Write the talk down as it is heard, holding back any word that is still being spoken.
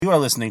You are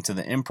listening to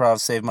the Improv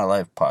Save My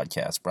Life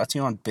podcast, brought to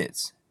you on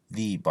Bits,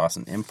 the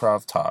Boston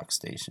Improv Talk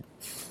station.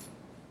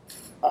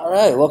 All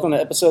right, welcome to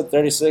episode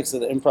 36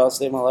 of the Improv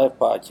Save My Life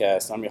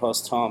podcast. I'm your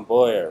host, Tom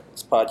Boyer.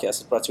 This podcast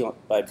is brought to you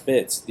by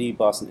Bits, the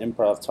Boston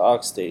Improv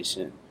Talk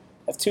station.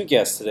 I have two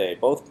guests today,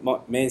 both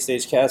main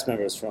stage cast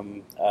members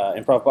from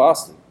Improv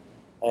Boston.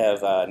 I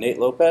have Nate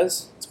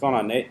Lopez. What's going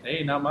on, Nate?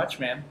 Hey, not much,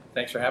 man.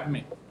 Thanks for having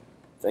me.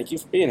 Thank you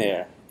for being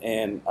here.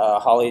 And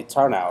Holly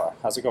Tarnower.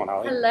 How's it going,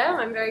 Holly? Hello,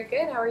 I'm very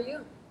good. How are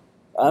you?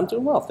 I'm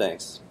doing well,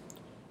 thanks.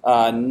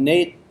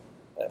 Nate,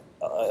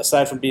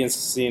 aside from being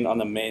seen on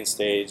the main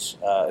stage,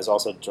 is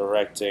also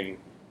directing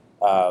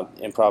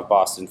Improv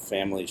Boston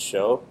Family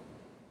Show.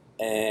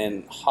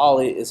 And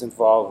Holly is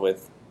involved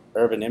with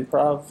Urban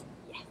Improv.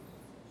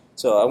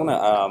 So I want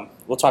to,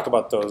 we'll talk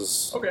about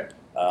those Okay.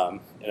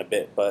 In a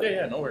bit. But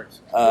Yeah, no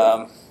worries.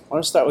 I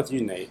want to start with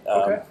you, Nate.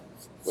 Okay.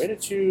 Where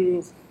did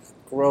you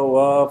grow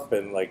up,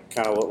 and like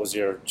kind of what was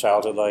your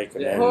childhood like?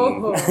 And Yeah.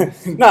 then,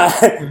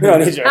 we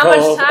don't need your How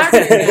whole. much time do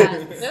you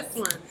got? This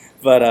one.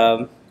 But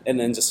and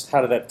then just how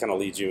did that kind of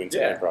lead you into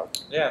Yeah. improv?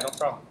 Yeah, no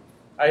problem.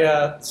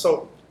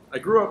 I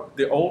grew up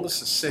the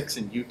oldest of six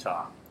in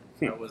Utah.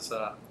 I was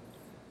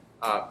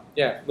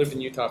lived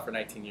in Utah for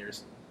 19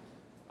 years.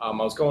 I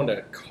was going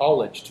to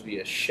college to be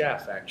a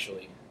chef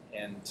actually,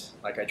 and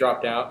like I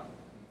dropped out.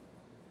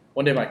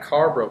 One day my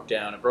car broke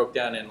down. It broke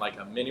down in like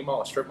a mini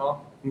mall, a strip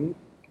mall. Mhm.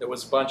 There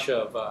was a bunch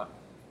of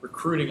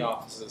recruiting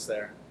offices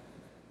there.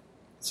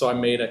 So I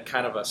made a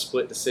kind of a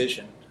split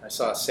decision. I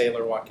saw a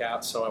sailor walk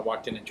out, so I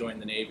walked in and joined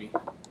the Navy.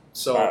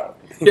 So Wow.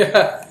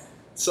 yeah,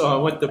 so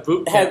I went to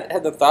boot camp.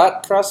 Had the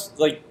thought crossed,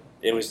 like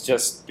it was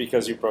just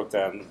because you broke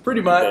down? Pretty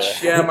much,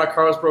 there? yeah. My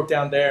car was broke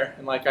down there,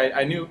 and like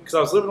I knew because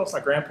I was living with my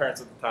grandparents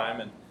at the time,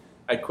 and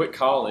I quit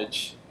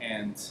college,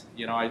 and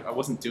I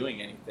wasn't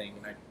doing anything,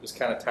 and I was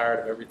kind of tired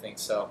of everything.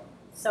 So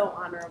So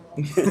honorable.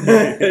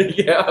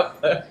 yeah,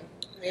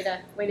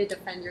 Way to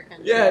defend your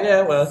country.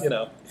 yeah. Well,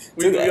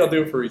 we all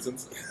do it for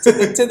reasons.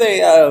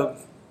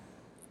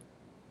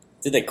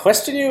 Did they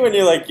question you when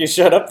you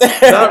showed up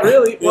there? Not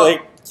really. You're Well,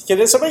 like,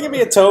 can somebody give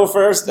me a tow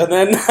first, and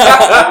then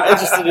I'm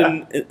interested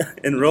in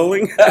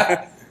enrolling?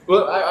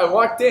 well, I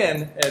walked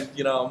in, and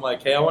I'm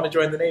like, hey, I want to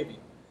join the Navy.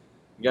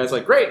 The guy's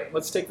like, great,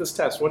 let's take this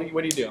test. What do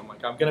you do? I'm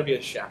like, I'm gonna be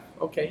a chef.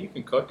 Okay, you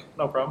can cook,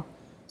 no problem.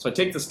 So I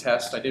take this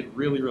test. I did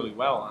really, really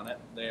well on it.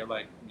 They're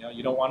like,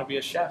 you don't want to be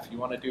a chef. You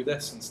want to do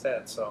this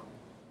instead. So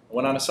I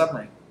went on a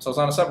submarine. So I was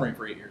on a submarine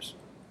for 8 years.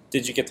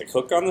 Did you get to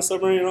cook on the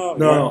submarine at all?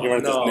 No, you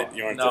weren't no.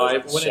 you weren't I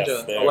the went chef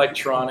into there.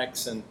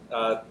 electronics and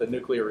the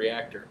nuclear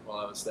reactor while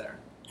I was there.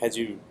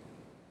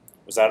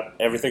 Was that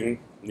everything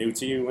new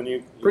to you when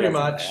you Pretty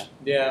got much,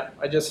 there?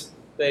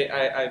 yeah.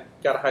 I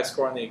got a high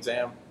score on the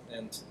exam,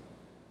 and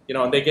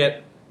and they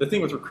get the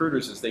thing with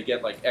recruiters is they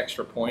get like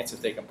extra points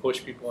if they can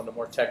push people into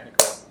more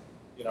technical,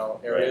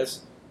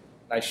 areas.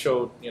 And I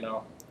showed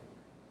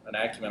an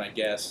acumen, I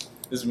guess.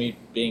 This is me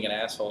being an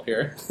asshole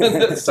here.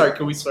 Sorry,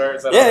 can we swear?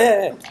 Is that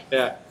all right?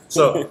 Yeah.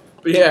 So,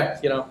 but yeah,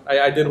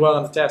 I did well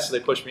on the test, so they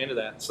pushed me into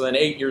that. So then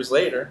 8 years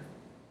later,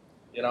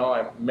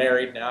 I'm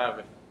married now. I have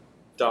a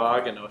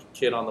dog and a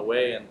kid on the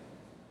way, and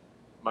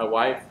my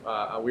wife,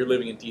 we were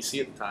living in D.C.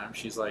 at the time.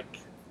 She's like,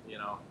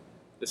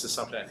 this is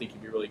something I think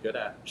you'd be really good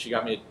at. She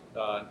got me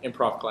an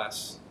improv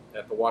class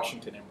at the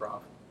Washington Improv.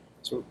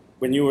 So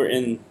when you were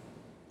in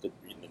the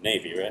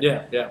Navy, right?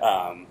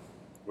 Yeah.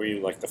 Were you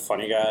like the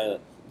funny guy?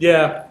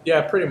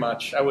 Yeah, pretty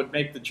much. I would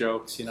make the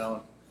jokes,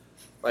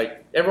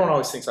 like everyone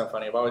always thinks I'm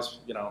funny. I've always,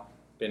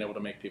 been able to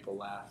make people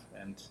laugh,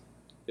 and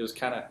it was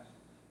kind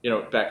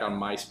of, back on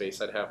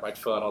MySpace, I'd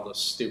fill out all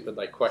those stupid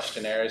like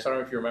questionnaires. I don't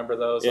know if you remember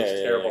those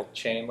terrible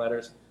chain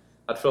letters.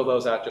 I'd fill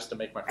those out just to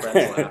make my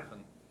friends laugh,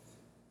 and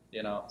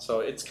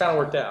so it's kind of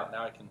worked out.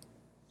 Now I can,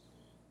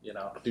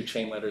 do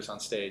chain letters on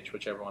stage,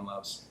 which everyone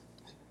loves.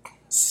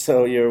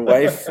 So your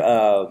wife,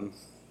 kind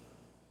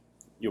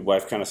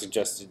of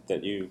suggested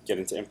that you get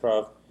into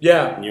improv.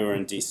 Yeah. And you were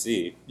in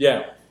DC.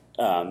 Yeah.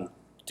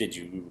 Did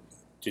you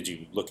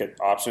look at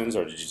options,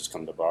 or did you just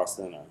come to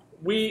Boston? Or?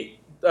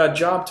 A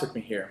job took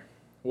me here.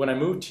 When I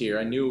moved here,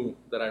 I knew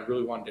that I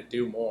really wanted to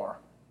do more.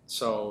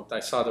 So I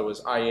saw there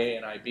was IA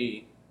and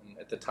IB. And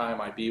at the time,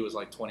 IB was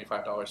like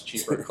 $25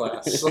 cheaper a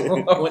class.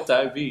 So I went to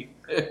IB.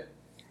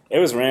 It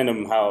was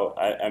random how,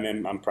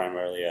 I'm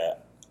primarily a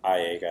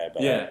IA guy,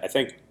 but Yeah. I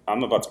think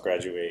I'm about to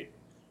graduate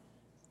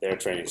their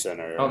training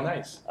center. Oh,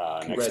 nice.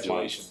 Next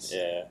Congratulations.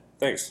 month. Yeah,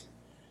 thanks.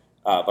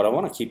 But I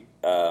want to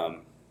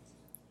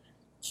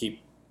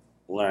keep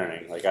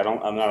learning. Like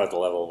I'm not at the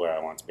level where I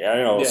want to be. I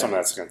know some of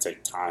that's going to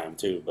take time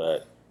too,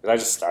 but because I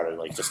just started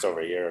like just over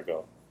a year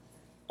ago.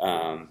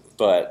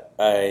 But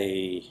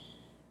I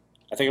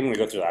think I'm going to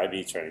go through the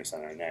IB training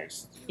center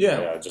next.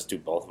 Yeah. Just do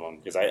both of them,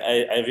 because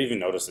I've even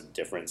noticed a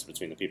difference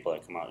between the people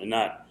that come out, and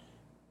not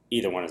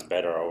either one is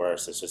better or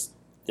worse. It's just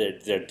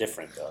they're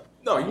different though.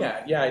 No,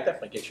 yeah, I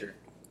definitely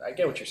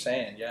get what you're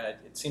saying. Yeah,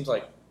 it seems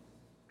like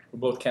we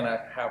both kind of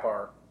have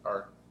our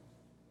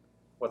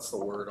what's the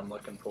word I'm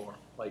looking for?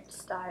 Like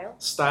Style.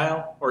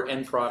 style or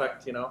end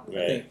product, I Right.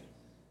 think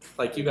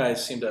Like you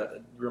guys seem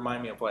to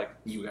remind me of like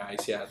you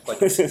guys, yeah, like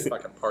this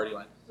fucking party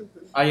line.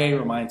 IA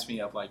reminds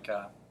me of like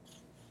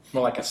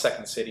more like a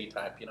Second City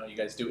type. You know, you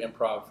guys do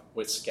improv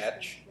with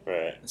sketch.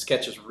 Right. And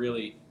sketch is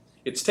really,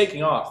 it's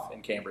taking off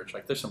in Cambridge.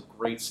 Like there's some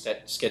great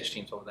sketch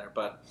teams over there,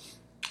 but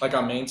like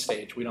on main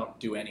stage, we don't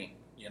do any.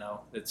 You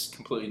know, it's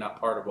completely not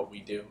part of what we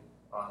do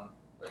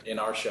in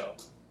our show.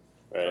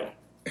 Right.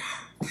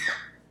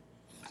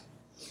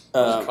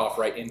 Just cough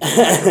right into the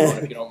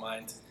microphone if you don't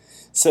mind.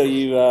 So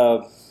you,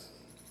 and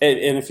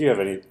if you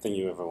have anything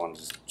you ever want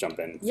to just jump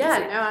in. Yeah,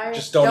 no, I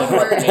Just don't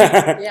worry.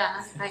 interrupt me.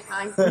 Yeah,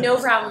 I no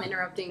problem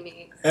interrupting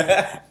me.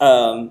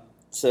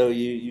 So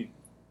you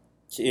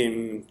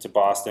came to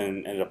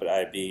Boston, ended up at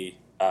IB.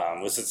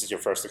 Was this your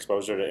first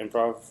exposure to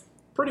improv?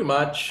 Pretty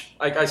much.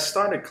 Like I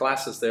started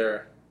classes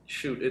there.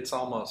 Shoot, it's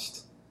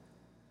almost,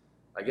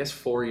 I guess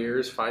 5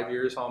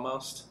 years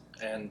almost.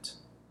 And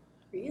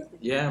Really?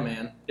 yeah,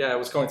 man. Yeah, I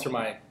was going through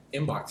my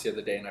inbox the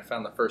other day and I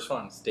found the first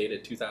one. It's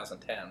dated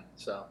 2010.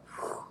 So,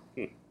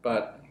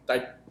 but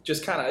I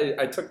just kind of,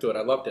 I took to it.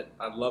 I loved it.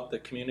 I loved the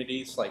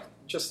communities, like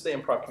just the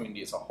improv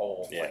community as a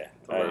whole. Yeah,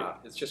 like,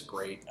 throughout. It's just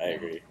great. I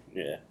agree.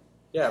 Yeah.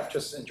 Yeah, I've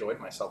just enjoyed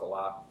myself a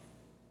lot.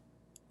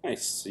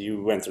 Nice. So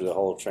you went through the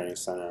whole training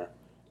center.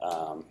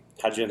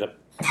 How'd you end up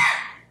on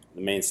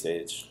the main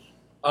stage?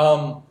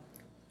 So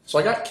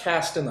I got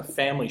cast in the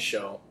Family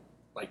Show,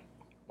 like,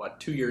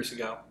 2 years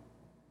ago?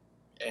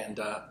 And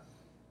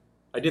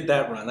I did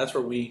that run. That's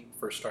where we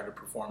first started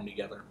performing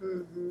together.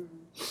 Mm-hmm.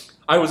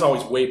 I was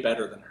always way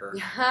better than her,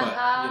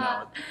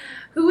 but,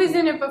 Who was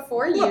in it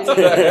before you?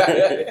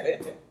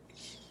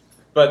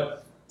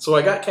 But, so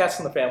I got cast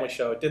in the Family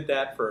Show. I did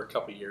that for a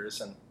couple years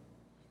and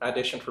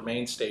auditioned for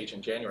Main Stage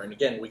in January. And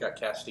again, we got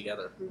cast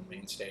together for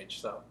Main Stage.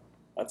 So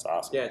That's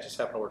awesome. yeah, it just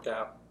happened to work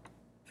out.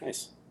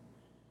 Nice.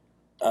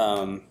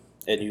 And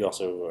you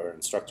also were an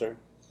instructor?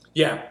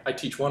 Yeah, I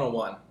teach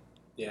 101.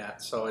 Yeah,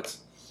 so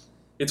it's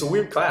a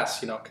weird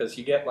class, you know, because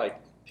you get like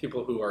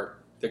people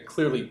that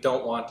clearly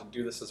don't want to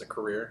do this as a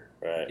career.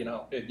 Right. You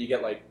know, you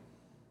get like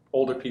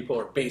older people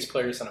or bass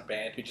players in a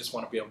band who just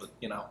want to be able to,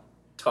 you know,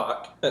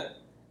 talk.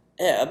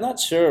 Yeah, I'm not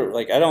sure.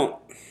 Like, I don't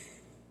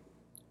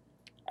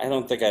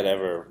think I'd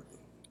ever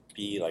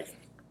be like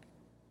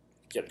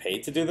get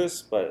paid to do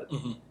this, but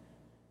Mm-hmm.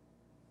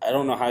 I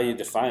don't know how you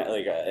define it.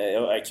 Like,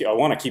 I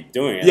want to keep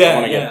doing it. Yeah, I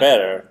want to yeah. get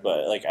better,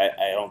 but like,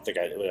 I don't think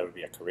it would ever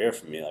be a career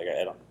for me. Like,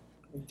 I don't.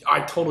 I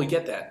totally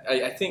get that.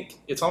 I think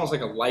it's almost like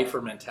a lifer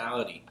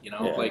mentality, you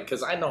know, Yeah. like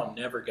because I know I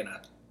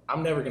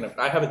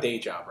have a day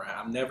job, right?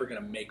 I'm never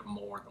gonna make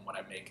more than what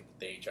I make at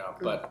the day job,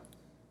 but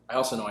I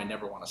also know I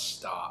never want to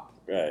stop,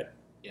 Right.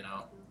 you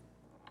know.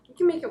 You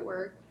can make it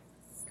work,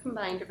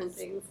 combine different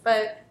things,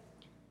 but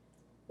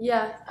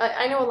yeah,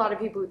 I know a lot of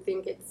people who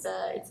think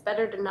it's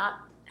better to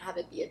not have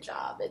it be a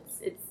job.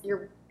 It's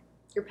your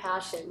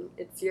passion.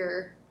 It's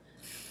your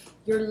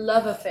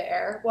love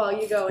affair while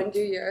you go and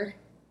do your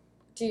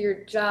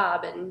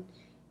job and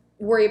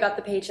worry about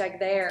the paycheck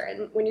there.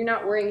 And when you're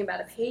not worrying about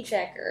a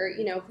paycheck or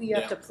you know who you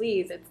have to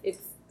please,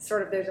 it's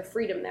sort of there's a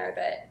freedom there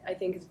that I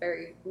think is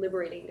very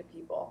liberating to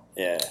people.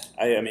 Yeah.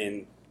 I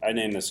mean, I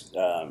named this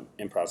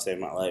Improv Saved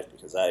My Life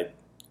because I,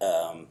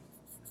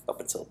 up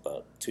until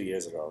about 2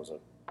 years ago, I was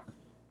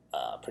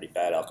a pretty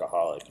bad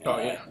alcoholic. Oh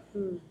yeah.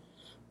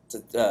 To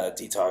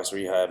detox,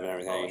 rehab, and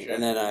everything. Oh, shit.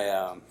 And then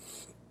I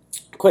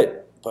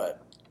quit. But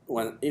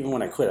even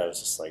when I quit, I was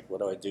just like, what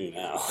do I do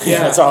now? Yeah.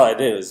 That's all I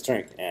did was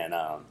drink. And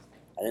I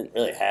didn't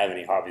really have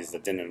any hobbies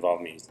that didn't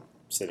involve me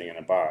sitting in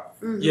a bar.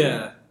 Mm-hmm.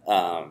 Yeah.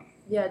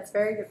 Yeah, it's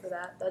very good for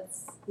that.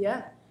 That's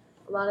a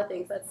lot of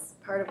things. That's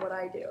part of what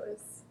I do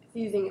is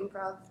using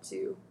improv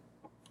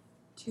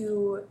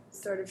to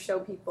sort of show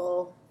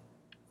people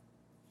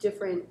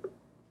different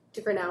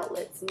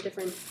outlets and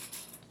different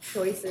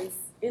choices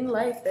in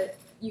life that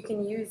you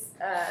can use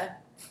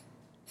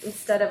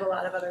instead of a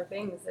lot of other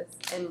things,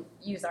 and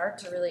use art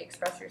to really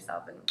express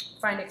yourself and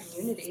find a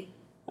community.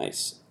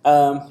 Nice.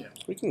 Yeah.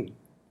 We can,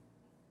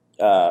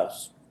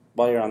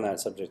 while you're on that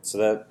subject,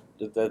 so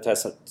that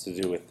has something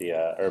to do with the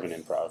urban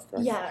improv,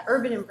 correct? Yeah,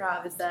 urban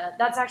improv is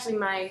that's actually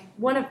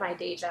one of my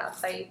day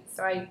jobs.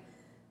 I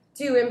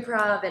do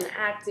improv and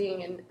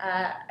acting, and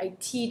I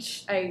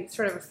teach. I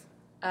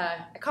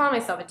call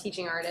myself a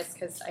teaching artist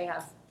because I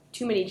have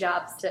too many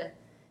jobs to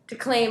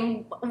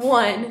claim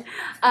one.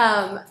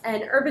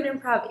 And Urban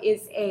Improv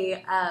is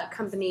a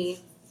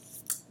company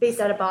based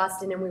out of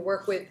Boston, and we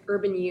work with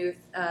urban youth,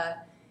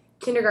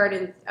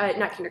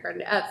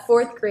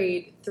 fourth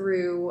grade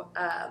through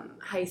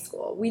high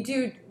school. We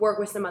do work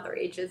with some other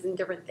ages and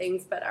different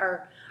things, but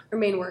our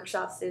main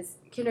workshops is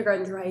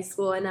kindergarten through high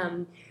school,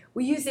 and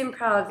we use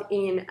improv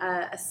in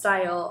a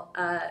style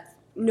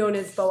known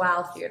as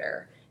Boal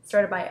Theater,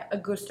 started by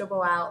Augusto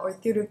Boal, or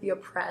Theater of the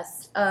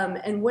Oppressed.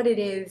 And what it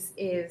is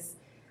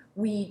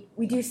we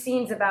do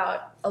scenes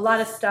about a lot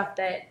of stuff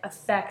that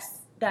affects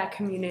that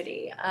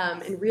community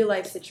in real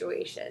life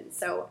situations.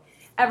 So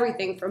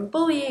everything from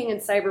bullying and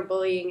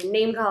cyberbullying and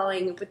name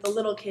calling with the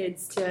little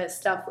kids to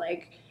stuff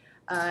like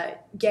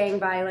gang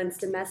violence,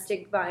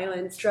 domestic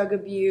violence, drug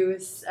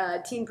abuse,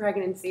 teen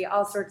pregnancy,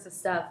 all sorts of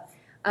stuff.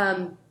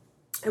 And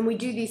we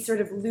do these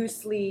sort of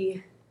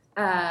loosely,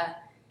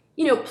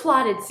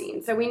 plotted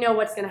scenes. So we know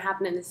what's going to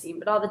happen in the scene,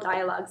 but all the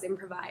dialogue's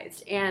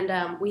improvised.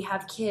 And we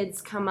have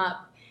kids come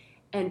up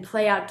and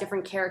play out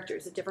different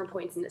characters at different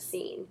points in the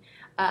scene,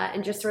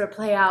 and just sort of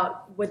play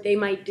out what they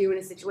might do in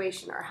a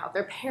situation or how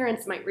their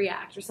parents might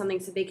react or something,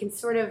 so they can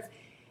sort of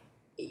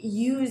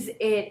use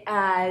it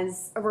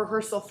as a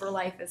rehearsal for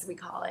life, as we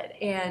call it,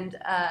 and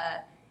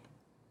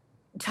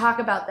talk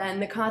about then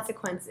the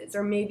consequences,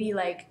 or maybe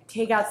like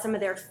take out some of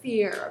their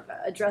fear of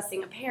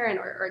addressing a parent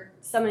or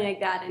something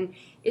like that. And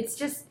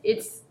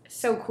it's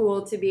so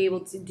cool to be able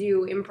to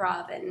do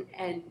improv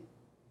and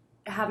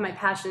have my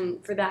passion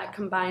for that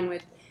combined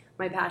with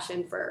my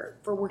passion for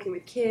working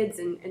with kids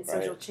and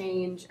social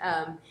change.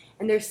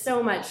 And there's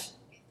so much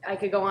I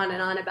could go on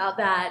and on about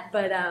that,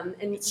 but and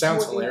it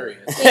sounds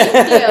hilarious.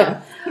 Thank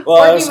you.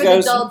 Well, working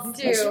with adults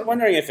too. I was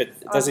wondering if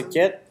does it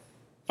get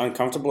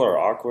uncomfortable or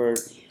awkward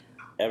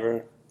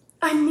ever?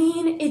 I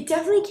mean, it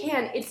definitely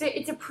can.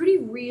 It's a pretty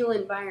real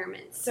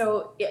environment.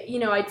 So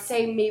I'd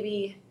say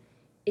maybe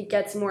it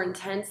gets more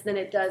intense than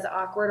it does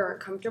awkward or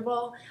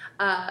uncomfortable.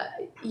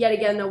 Yet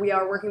again, though, we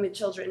are working with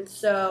children,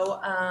 so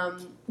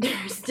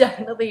there's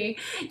definitely,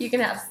 you can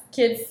have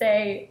kids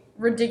say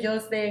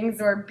ridiculous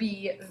things or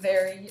be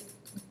very,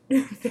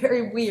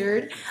 very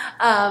weird.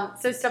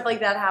 So stuff like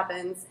that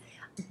happens.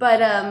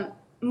 But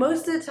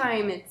most of the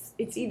time,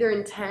 it's either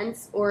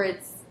intense or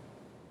it's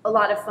a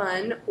lot of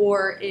fun,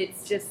 or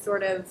it's just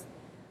sort of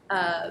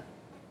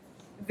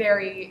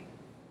very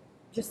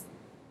just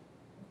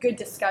good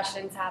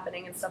discussions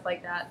happening and stuff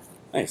like that.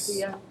 Nice. So,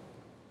 yeah.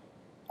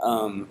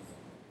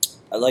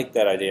 I like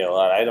that idea a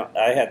lot.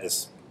 I had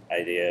this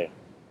idea.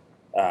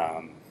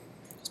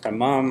 'Cause my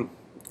mom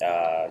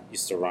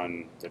used to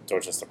run the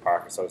Dorchester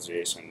Park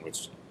Association,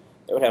 which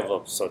they would have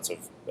all sorts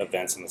of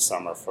events in the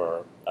summer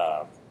for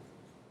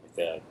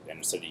the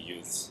inner city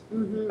youths.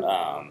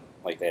 Mm-hmm.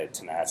 Like they had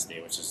Tenacity,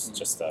 which is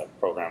just a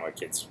program where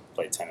kids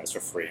play tennis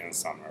for free in the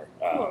summer.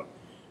 Cool.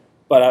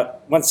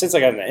 But since I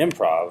got into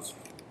improv,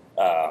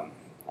 I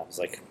was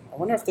like, I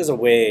wonder if there's a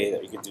way that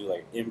we could do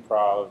like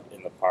improv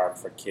in the park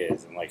for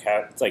kids and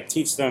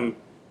teach them,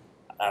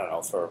 I don't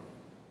know, for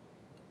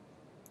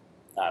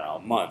a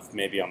month,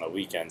 maybe on the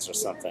weekends or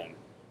something,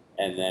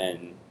 and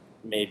then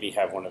maybe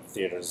have one of the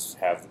theaters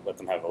let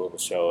them have a little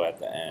show at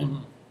the end.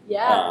 Mm-hmm.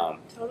 Yeah,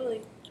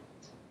 totally.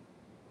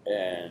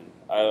 And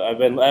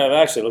I've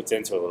actually looked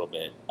into it a little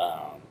bit.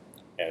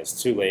 It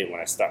was too late when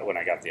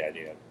I got the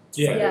idea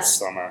for this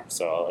summer,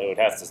 so it would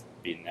have to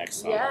be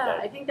next summer. Yeah,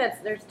 I think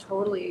there's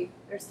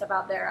stuff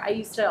out there. I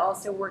used to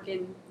also work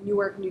in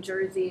Newark, New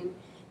Jersey, and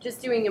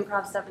just doing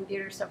improv stuff and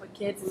theater stuff with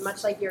kids, and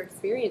much like your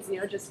experience,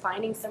 just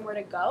finding somewhere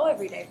to go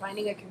every day,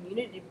 finding a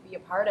community to be a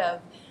part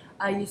of.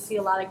 You see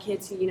a lot of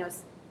kids who,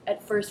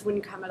 at first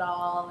wouldn't come at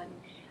all, and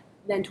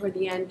then toward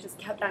the end just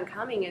kept on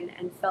coming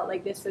and felt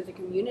like this was a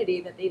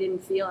community that they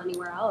didn't feel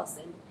anywhere else.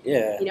 And,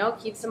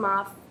 keeps them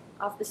off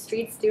the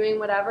streets doing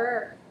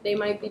whatever they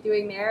might be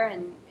doing there.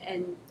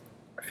 And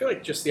I feel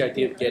like just the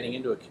idea of getting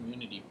into a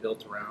community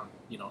built around,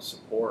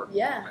 support.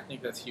 Yeah. I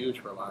think that's huge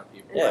for a lot of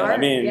people.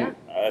 Yeah,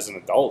 as an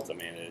adult,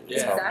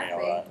 it's helped me a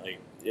lot.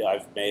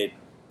 I've made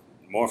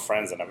more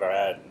friends than I've ever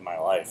had in my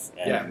life.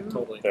 And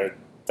totally. They're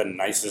the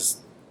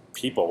nicest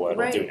people that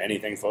will do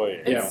anything for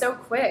you. And so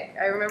quick.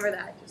 I remember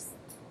that. Just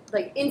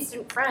like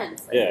instant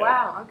friends.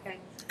 Wow, okay.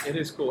 It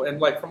is cool. And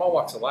from all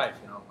walks of life,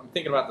 I'm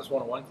thinking about this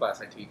 101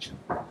 class I teach.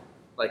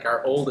 Like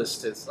our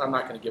oldest is, I'm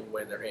not going to give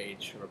away their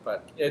age,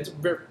 but it's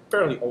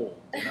fairly old,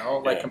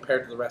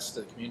 compared to the rest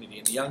of the community.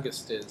 And the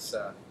youngest is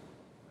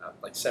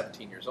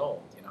 17 years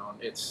old, and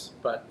it's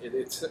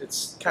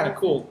kind of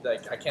cool.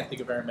 Like I can't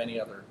think of very many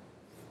other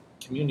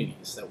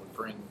communities that would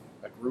bring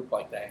a group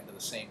like that into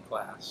the same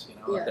class.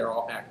 They're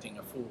all acting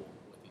a fool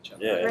with each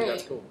other. Yeah,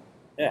 that's cool.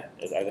 Yeah,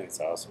 I think it's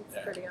awesome.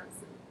 It's pretty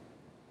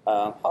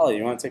awesome. Holly,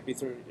 you want to take me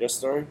through your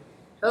story?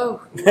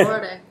 Oh,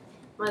 Lordy.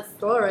 My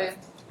story.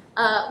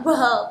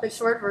 Well, the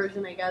short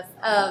version, I guess.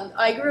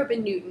 I grew up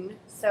in Newton,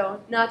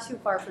 so not too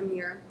far from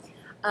here.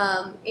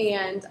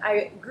 And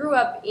I grew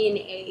up in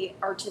a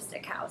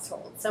artistic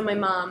household. So my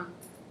mom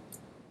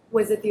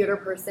was a theater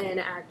person,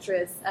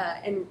 actress,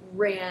 and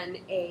ran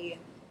a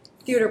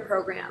theater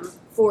program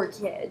for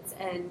kids.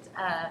 And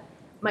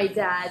my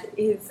dad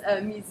is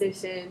a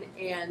musician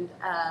and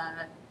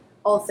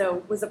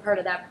also was a part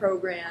of that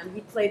program.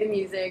 He'd play the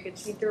music and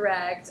she'd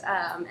direct,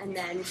 and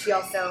then she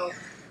also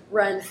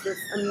runs this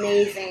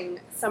amazing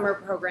summer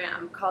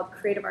program called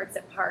Creative Arts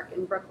at Park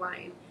in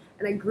Brookline,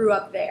 and I grew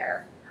up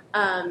there.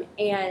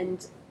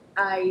 And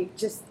I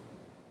just,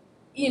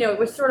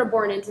 was sort of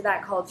born into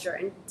that culture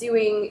and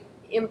doing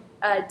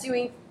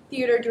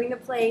theater, doing the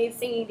plays,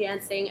 singing,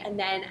 dancing, and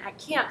then at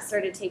camp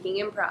started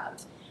taking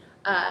improv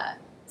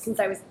since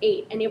I was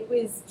 8, and it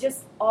was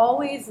just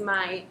always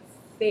my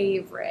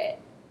favorite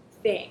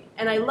thing.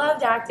 And I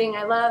loved acting.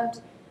 I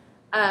loved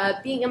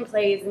being in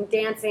plays, and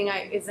dancing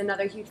is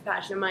another huge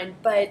passion of mine.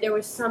 But there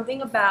was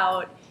something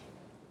about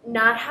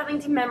not having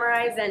to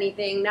memorize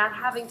anything, not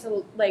having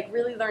to like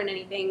really learn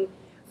anything,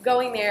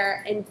 going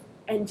there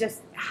and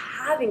just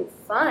having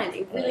fun.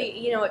 It really,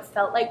 it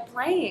felt like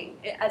playing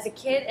as a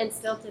kid and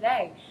still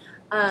today.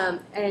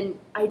 And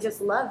I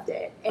just loved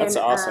it. That's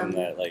and, awesome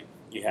that like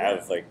you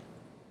have like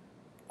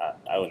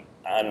I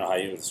don't know how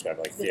you would describe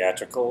it, like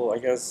theatrical, I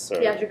guess. Or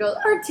theatrical,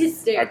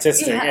 artistic.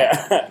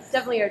 Yeah.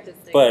 Definitely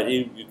artistic. But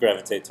you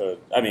gravitate toward.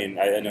 I mean,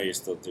 I know you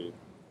still do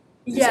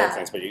these other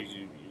things, but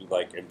you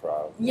like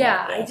improv.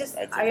 Yeah,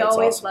 I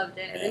always awesome. loved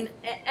it, and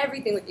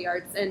everything with the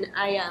arts. And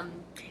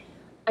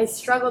I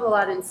struggled a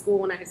lot in school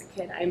when I was a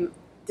kid. I'm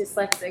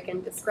dyslexic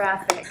and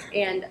dysgraphic,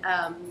 and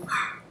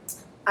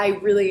I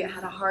really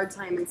had a hard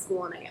time in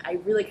school, and I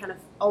really kind of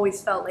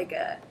always felt like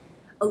a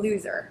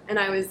loser, and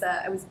I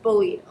was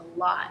bullied a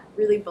lot,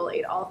 really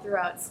bullied all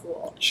throughout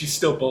school. She's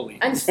still bullied.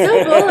 I'm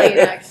still bullied,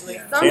 actually.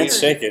 Can't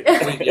shake it.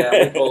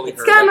 We bullied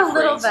her. It's gotten like a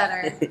little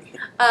crazy.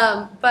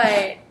 better,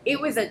 but it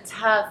was a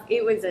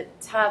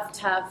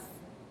tough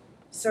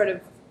sort of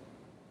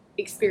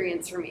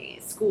experience for me,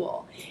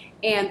 school,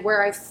 and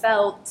where I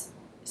felt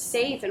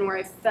safe and where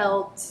I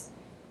felt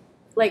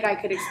like I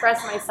could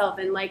express myself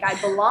and like I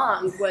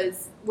belonged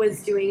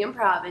was doing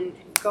improv and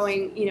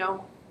going,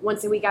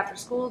 once a week after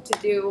school to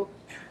do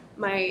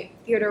my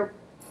theater,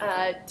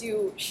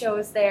 do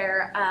shows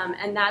there,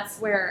 and that's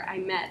where I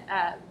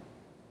met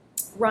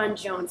Ron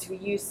Jones, who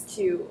used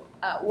to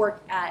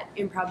work at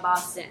Improv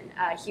Boston.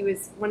 He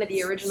was one of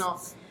the original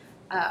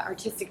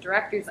artistic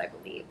directors, I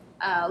believe,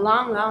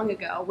 long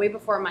ago, way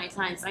before my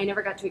time, so I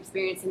never got to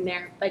experience him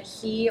there. But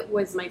he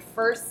was my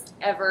first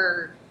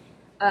ever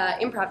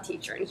improv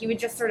teacher, and he would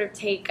just sort of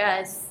take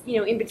us,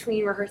 in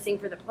between rehearsing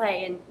for the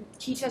play and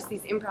teach us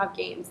these improv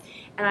games,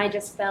 and I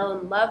just fell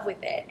in love with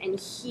it. And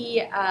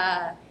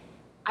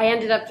I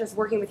ended up just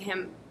working with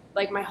him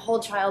like my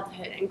whole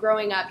childhood, and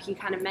growing up, he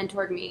kind of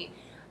mentored me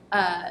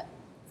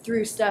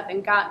through stuff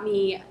and got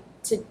me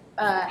to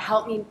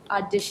help me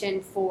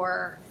audition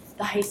for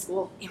the high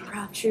school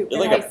improv troupe.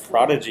 You're like a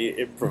prodigy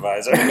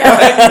improviser.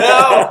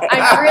 No,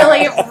 I'm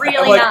really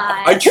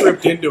not. I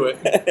tripped into it.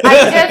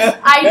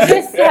 I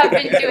just have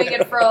been doing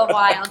it for a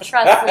while.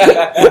 Trust me.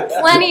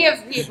 Plenty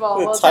of people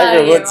will Tiger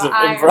tell Woods you. of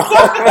improv.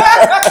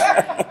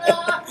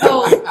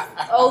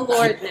 Oh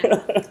Lord,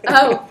 no.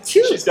 Oh,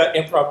 two. She's got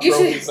improv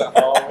trophies at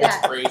home. It's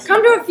Yeah. crazy.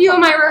 Come to a few of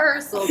my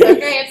rehearsals,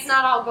 okay? It's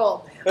not all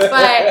gold.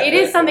 But it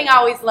is something I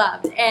always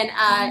loved. And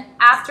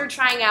after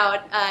trying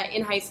out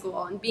in high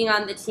school and being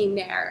on the team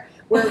there,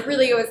 where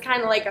really it was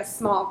kind of like a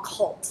small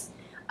cult,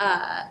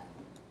 my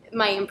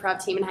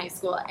improv team in high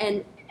school.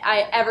 And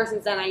ever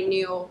since then, I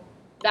knew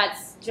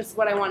that's just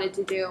what I wanted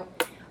to do.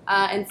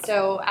 And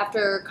so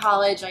after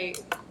college, I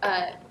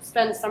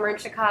spent a summer in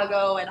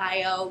Chicago at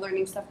IO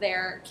learning stuff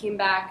there, came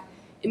back,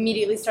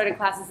 immediately started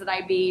classes at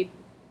IB,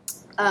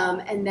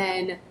 and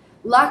then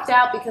locked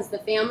out because the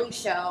family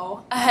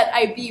show at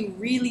IB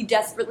really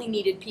desperately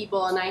needed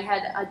people, and I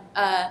had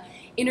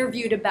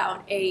interviewed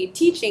about a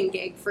teaching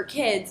gig for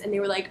kids, and they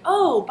were like,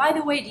 oh, by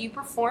the way, do you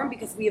perform?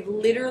 Because we have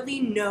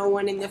literally no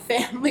one in the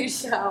family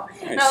show.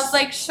 Nice. And I was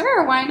like,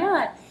 sure, why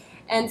not?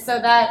 And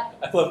so that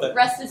I love that.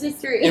 rest is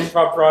history.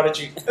 Improv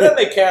prodigy. And then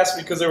they cast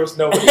me because there was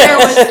nobody. There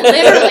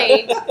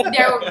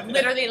were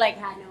literally like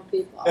had no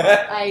people.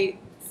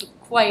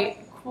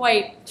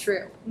 Quite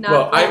true. Not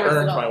Well, I glamorous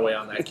earned at all. my way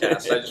on that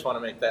cast. I just want to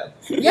make that.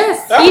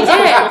 Yes, he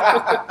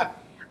did.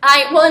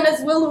 And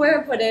as Will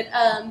Ware put it,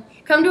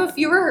 come to a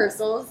few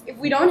rehearsals. If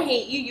we don't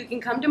hate you, you can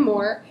come to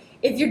more.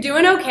 If you're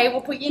doing okay,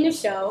 we'll put you in a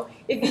show.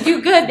 If you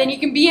do good, then you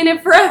can be in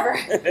it forever.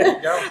 There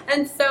you go.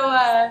 And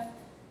so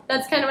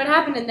that's kind of what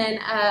happened. And then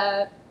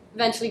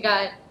eventually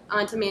got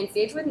onto Main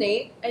Stage with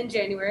Nate in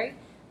January.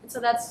 And so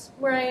that's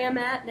where I am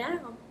at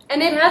now.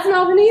 And it hasn't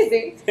all been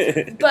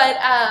easy. But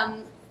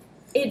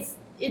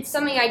it's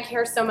something I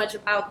care so much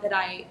about that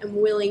I am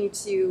willing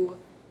to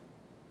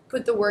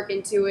put the work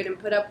into it and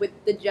put up with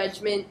the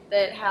judgment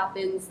that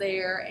happens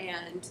there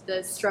and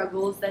the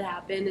struggles that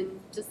happen and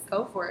just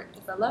go for it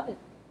because I love it.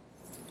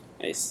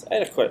 Nice.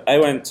 I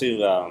went to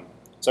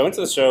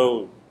the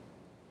show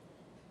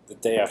the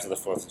day after the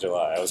 4th of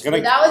July. I was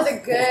gonna. That was a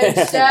good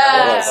It show.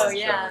 was.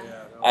 Yeah.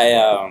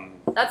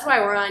 That's why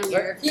we're on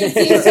here. If you've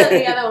seen some of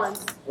the other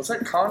ones. Was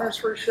that Connor's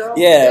first show?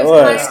 Yeah, it It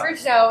was. was my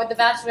first show with the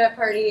Bachelorette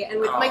Party and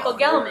with Oh, Michael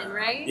Gelman,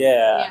 right?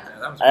 Yeah.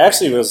 That was I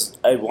actually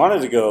I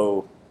wanted to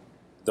go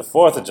the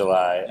 4th of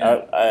July.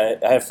 Yeah.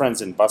 I have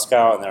friends in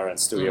Buskow and they were in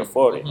Studio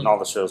 40, Mhm. and all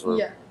the shows were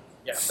Yeah.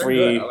 Yeah, they're free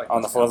good. I like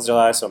on the those 4th of guys.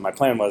 July, so my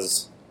plan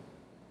was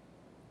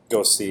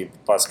go see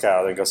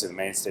Buskow, then go see the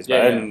main stage, but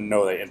Yeah, I yeah. didn't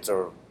know they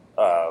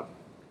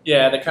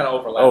Yeah, they kind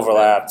of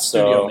overlapped,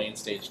 Studio so main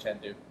stage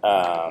tend to.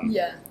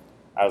 Yeah.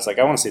 I was like,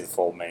 I want to see the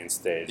full main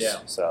stage. Yeah.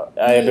 So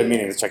I had been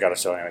meaning to check out a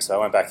show anyway, so I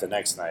went back the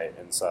next night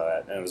and saw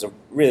that, and it was a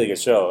really good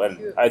show, and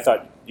Cute. I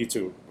thought you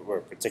two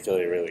were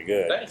particularly really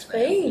good. Thanks,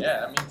 man. Thanks. Yeah,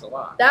 that means a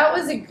lot. That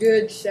was a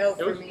good show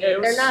for was- me. yeah, it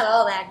was- They're not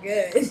all that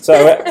good. So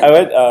I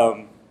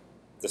went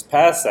this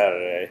past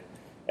Saturday,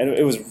 and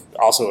it was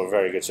also a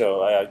very good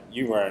show.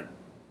 You weren't,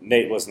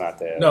 Nate was not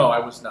there. No, I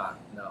was not.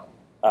 No.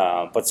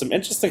 But some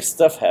interesting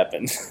stuff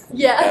happened.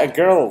 Yeah. A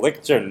girl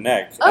licked your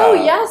neck. Oh,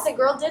 yes, a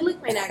girl did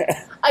lick my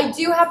neck. I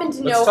do happen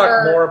to know Let's talk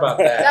her. more about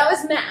that. That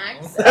was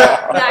Max.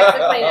 Max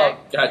licked my neck.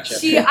 Oh,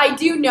 gotcha. I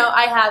do know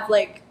I have,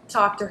 like,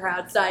 talked to her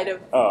outside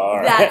of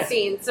that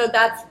scene, so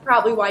that's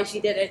probably why she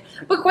did it.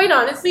 But quite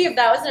honestly, if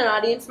that was an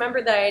audience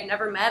member that I had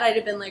never met, I'd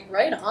have been like,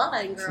 right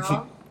on,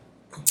 girl.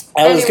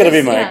 That was going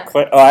to be my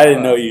question. Oh, I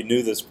didn't know you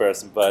knew this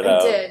person, but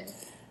I did.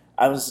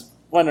 I was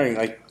wondering,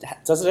 like,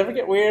 does it ever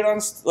get weird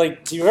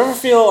do you ever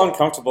feel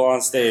uncomfortable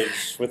on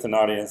stage with an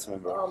audience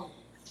member?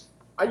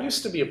 I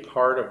used to be a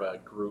part of a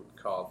group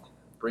called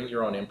Bring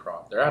Your Own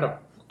Improv. They're out of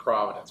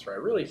Providence,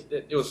 right? Really,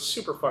 it was a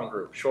super fun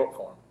group, short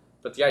form.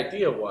 But the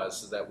idea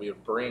was that we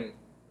would bring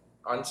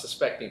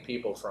unsuspecting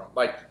people from,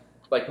 like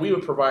we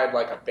would provide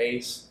like a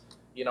base,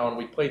 and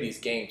we'd play these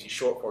games, these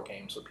short form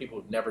games with people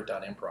who've never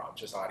done improv,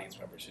 just audience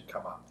members who'd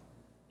come up,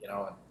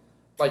 and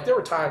like there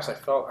were times I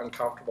felt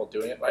uncomfortable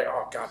doing it. Like,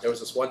 oh God, there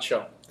was this one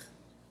show.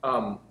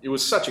 It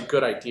was such a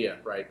good idea,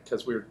 right?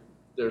 Because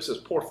there was this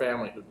poor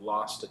family who'd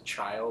lost a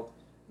child,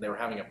 and they were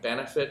having a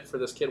benefit for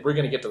this kid. We're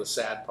going to get to the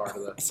sad part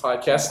of the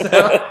podcast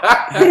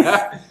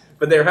now,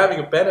 but they were having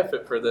a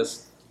benefit for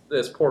this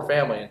poor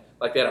family, and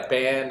like they had a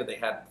band and they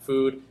had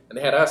food and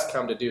they had us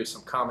come to do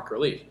some comic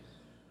relief.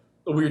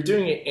 But we were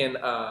doing it in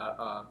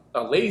a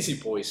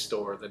Lazy Boy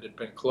store that had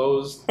been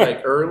closed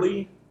like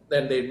early.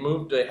 Then they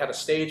had a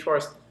stage for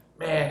us.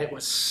 Man, it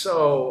was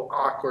so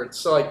awkward.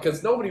 So like,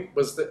 because nobody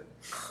was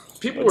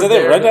people were there.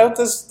 Did they rent out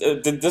this?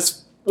 Did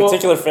this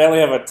particular family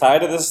have a tie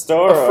to this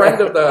store? A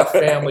friend of the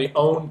family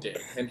owned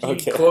it, and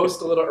he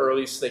closed a little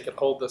early so they could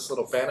hold this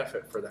little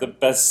benefit for them. The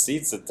best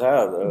seats in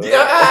town, though.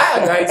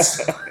 Yeah,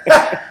 nice.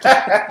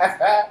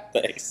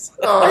 Thanks.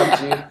 Oh,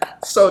 gee,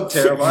 so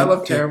terrible. I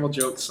love terrible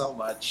jokes so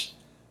much,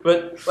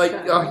 but like,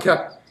 oh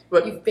God,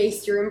 but You've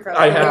based your improv.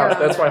 I have.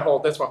 That's my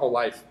whole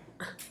life.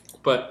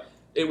 But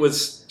it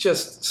was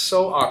just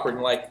so awkward,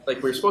 and like we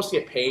were supposed to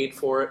get paid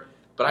for it.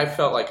 But I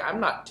felt like I'm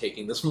not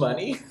taking this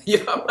money.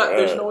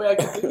 There's no way I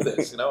can do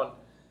this. And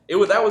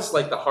that was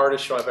like the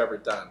hardest show I've ever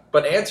done.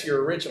 But to answer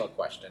your original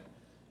question,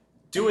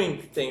 doing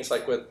things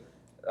like with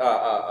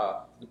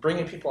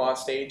bringing people on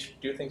stage,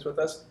 do things with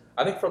us.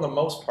 I think for the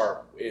most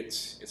part,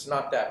 it's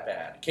not that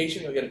bad.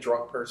 Occasionally, you'll get a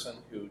drunk person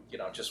who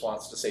just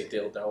wants to say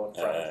dildo in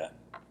front of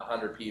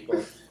 100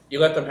 people. You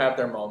let them have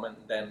their moment,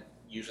 and then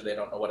usually they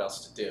don't know what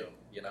else to do.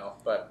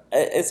 But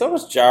it's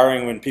almost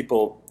jarring when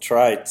people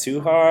try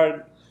too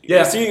hard.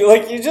 Yeah. So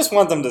you just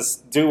want them to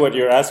do what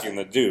you're asking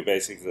them to do,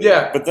 basically.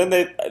 Yeah. But then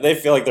they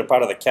feel like they're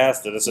part of the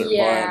cast at a certain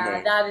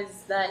point.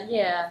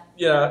 Yeah.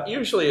 Yeah,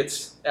 usually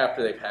it's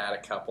after they've had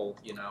a couple,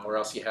 or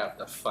else you have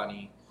the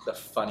funny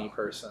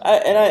person.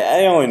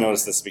 I only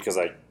noticed this because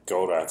I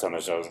go to a ton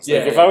of shows and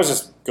stuff. If I was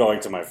just going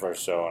to my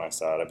first show and I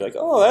saw it, I'd be like,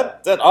 oh,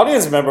 that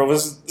audience member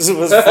was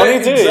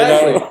funny too.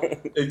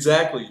 Exactly.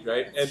 Exactly,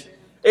 right?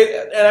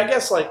 And I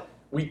guess like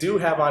we do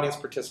have audience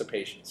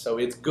participation, so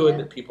it's good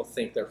that people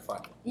think they're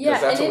funny. Yeah,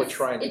 that's what we're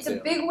trying to do. It's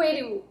a big way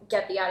to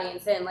get the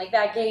audience in. Like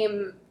that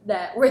game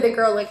where the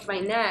girl licked my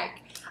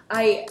neck,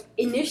 I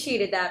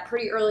initiated that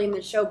pretty early in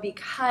the show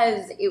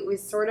because it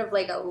was sort of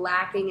like a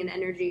lacking in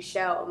energy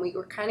show, and we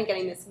were kind of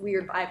getting this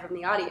weird vibe from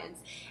the audience.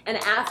 And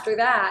after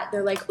that,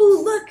 they're like,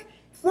 ooh, look,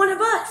 one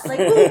of us. Like,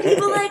 ooh,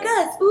 people like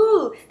us.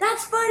 Ooh,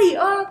 that's funny.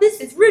 Oh, this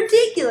is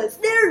ridiculous.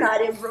 They're not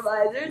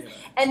improvisers.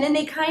 And then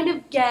they kind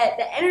of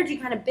the energy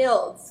kind of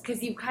builds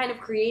because you've kind of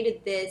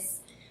created this,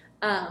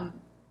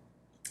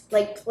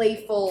 like,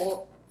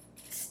 playful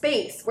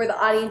space where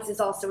the audience is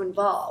also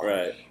involved.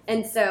 Right.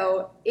 And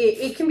so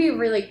it can be a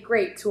really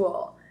great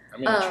tool.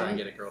 I'm going to try and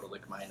get a girl to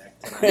lick my neck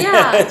tonight.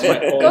 Yeah, That's my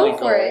only go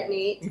for goal. it,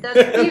 Nate.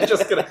 I'm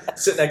just going to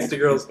sit next to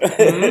girls.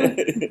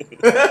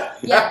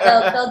 Mm-hmm.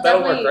 Yeah, they'll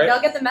definitely, right?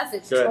 they'll get the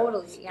message. Good.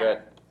 Totally,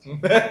 yeah.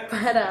 Good.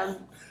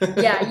 But,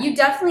 yeah, you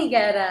definitely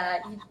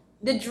get,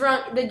 the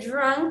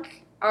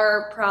drunk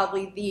are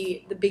probably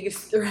the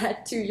biggest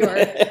threat to your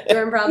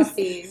improv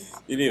scene.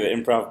 You need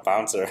an improv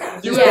bouncer.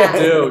 You really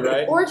do,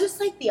 right? Or just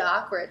like the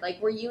awkward. Like,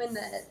 were you in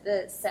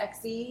the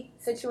sexy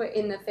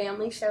in the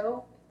family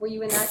show? Were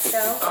you in that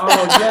show?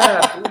 Oh,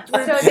 yeah.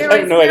 So I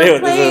have no idea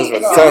what this is,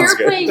 but it sounds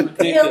we were good.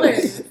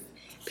 playing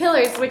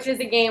Pillars, which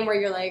is a game where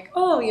you're like,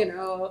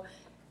 oh,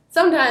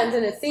 sometimes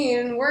in a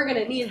scene, we're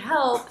going to need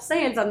help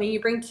saying something. You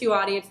bring 2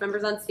 audience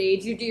members on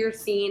stage, you do your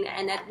scene,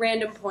 and at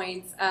random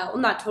points, well,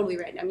 not totally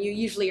random, you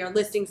usually are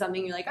listing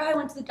something. You're like, I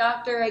went to the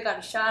doctor, I got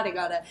a shot, I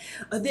got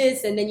a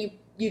this, and then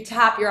you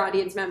tap your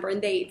audience member,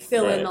 and they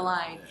fill in the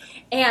line.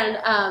 And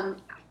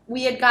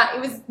it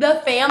was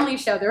the family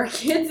show. There were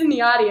kids in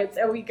the audience,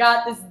 and we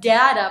got this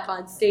dad up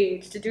on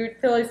stage to do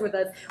Pillars with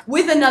us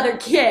with another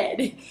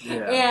kid.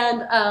 Yeah.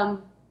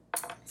 And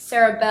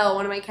Sarah Bell,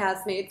 one of my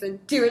castmates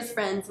and dearest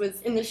friends,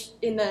 was in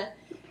the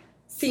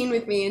scene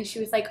with me, and she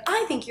was like,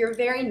 I think you're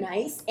very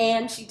nice,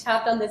 and she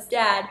tapped on this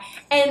dad,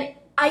 and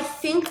I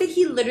think that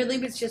he literally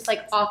was just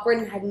like awkward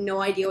and had no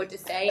idea what to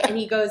say, and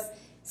he goes,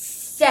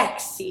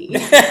 sexy.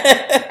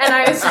 And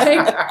I was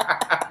like,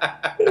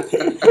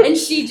 And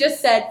she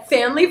just said,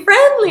 family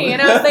friendly.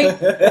 And I was like,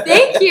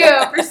 thank you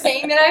for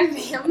saying that I'm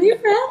family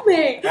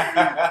friendly.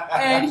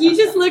 And he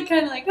just looked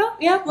kind of like, oh,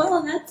 yeah,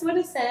 well, that's what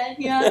it said,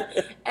 yeah.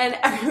 And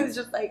I was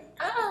just like,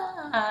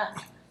 ah.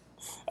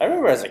 I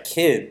remember as a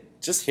kid,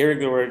 just hearing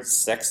the word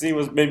sexy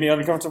made me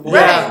uncomfortable.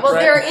 Right, well,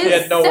 there is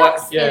Yeah, no,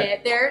 sex yeah. in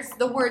it. There's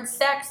the word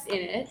sex in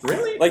it.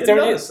 Really? Like, Didn't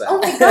there notice is- that. Oh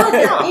my god,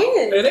 there Yeah,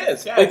 is. it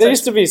is. Yeah. Like, it's there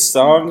used to be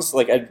songs,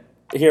 like, I'd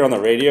hear on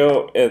the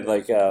radio, and,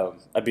 like,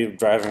 I'd be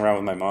driving around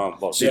with my mom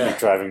while she'd Yeah. be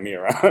driving me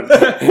around.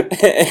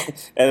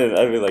 And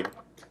I'd be like,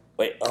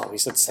 wait, oh, he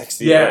said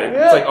sexy. Yeah, Like,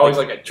 it's like always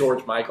like a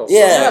George Michael song.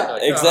 Yeah,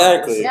 Like,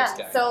 exactly. this Yeah,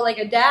 guy. so like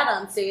a dad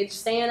on stage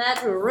saying that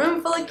to a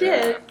room full of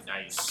kids Yeah,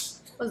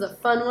 nice. was a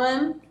fun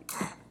one.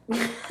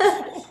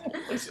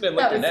 At least you didn't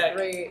lick That your was neck.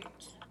 great.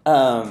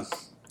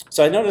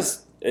 So I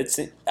noticed I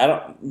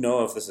don't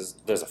know if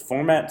there's a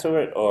format to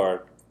it,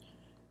 or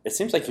it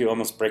seems like you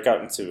almost break out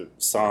into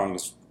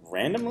songs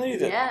randomly.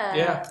 Yeah.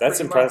 Yeah, That's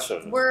pretty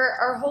impressive.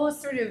 Our whole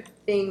sort of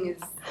thing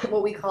is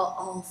what we call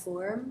all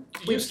form.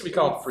 It used to be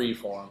called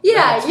freeform. Yeah,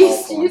 Now it it's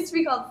all form. used to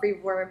be called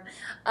freeform.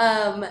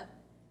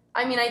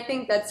 I mean, I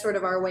think that's sort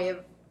of our way of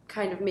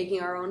kind of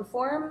making our own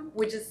form,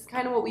 which is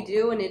kind of what we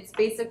do, and it's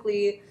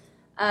basically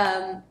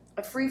a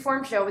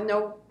freeform show with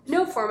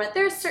no format.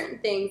 There's certain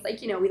things like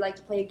we like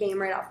to play a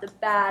game right off the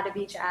bat of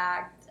each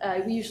act.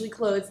 We usually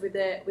close with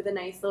a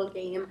nice little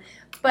game,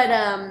 but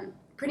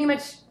pretty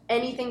much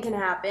anything can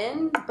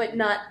happen, but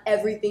not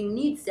everything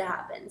needs to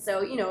happen.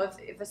 So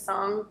if a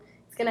song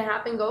is gonna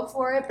happen, go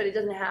for it, but it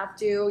doesn't have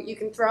to. You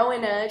can throw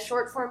in a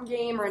short form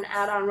game or an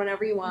add-on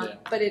whenever you want, Yeah.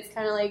 but it's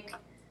kind of like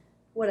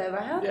whatever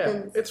Yeah,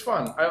 happens. it's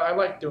fun. I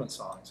like doing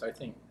songs. I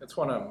think it's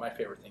one of my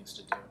favorite things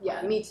to do.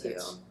 Yeah, me too.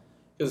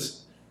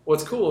 Because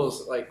what's cool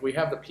is like we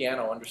have the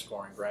piano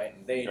underscoring, right?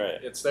 And Right.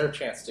 it's their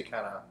chance to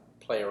kind of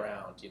play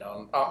around, And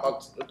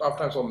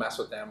oftentimes we'll mess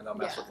with them and they'll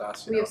mess Yeah. with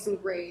us. We have some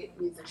great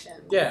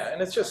musicians. Yeah,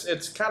 and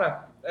it's kind of,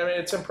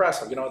 it's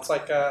impressive. It's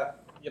like,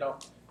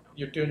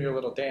 you're doing your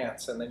little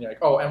dance and then you're like,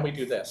 oh, and we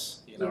do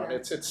this, and Yeah.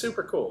 it's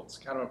super cool. It's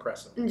kind of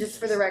impressive. And just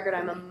for the record,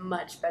 I'm a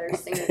much better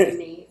singer than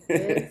Nate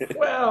is.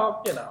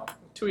 Well,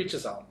 to each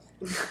his own.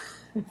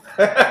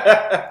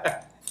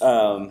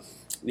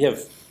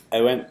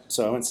 I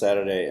went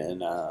Saturday,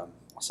 and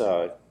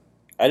so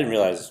I didn't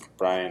realize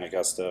Brian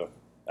Augusto,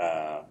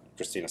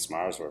 Christina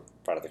Smars were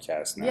part of the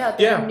cast now. Yeah,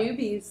 they're Yeah.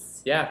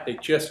 newbies. Yeah, they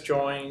just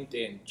joined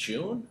in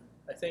June,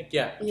 I think.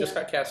 Yeah, just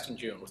Yeah. got cast in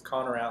June with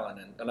Connor Allen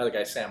and another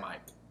guy, Sam Ike.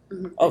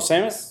 Oh,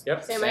 Samus?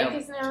 Yep, Sam Ike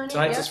is now in it.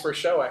 Tonight's Yeah. his first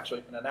show,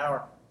 actually, in an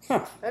hour.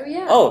 Oh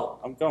yeah. Oh,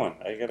 I'm going.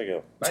 I gotta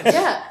go. Nice.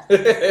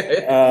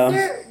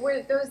 Yeah.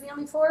 Were those the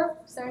only four?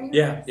 Sorry.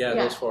 yeah,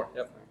 those four.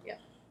 Yep. Yeah.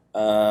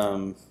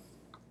 I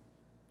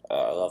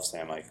love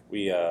Sam Mike.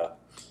 We Yes.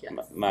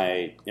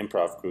 my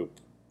improv group,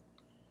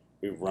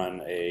 we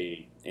run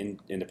a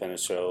independent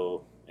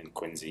show in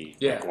Quincy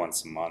like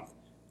once a month.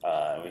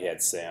 We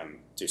had Sam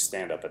do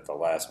stand up at the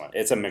last one.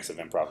 It's a mix of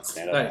improv and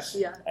stand up. Nice.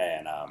 Yeah.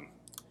 And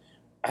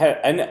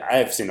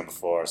I've seen him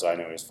before, so I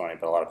knew he was funny.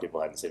 But a lot of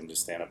people hadn't seen him do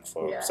stand up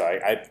before. Yeah. So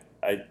I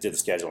did the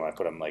schedule and I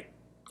put him like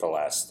the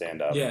last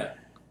stand up. Yeah.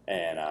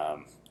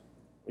 And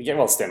we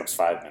get stand up's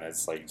 5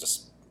 minutes. Like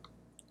just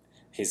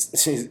he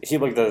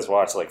looked at his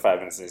watch like 5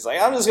 minutes and he's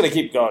like, I'm just gonna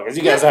keep going because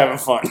you guys are having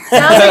fun. Sounds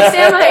like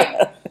Sam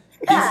Ike.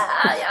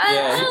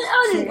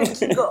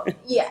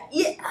 Yeah.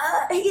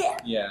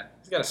 Yeah.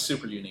 He's got a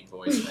super unique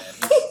voice,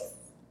 man.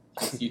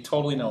 You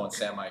totally know when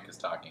Sam Ike is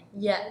talking.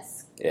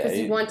 Yes. Yeah, Because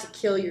you want to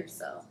kill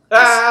yourself.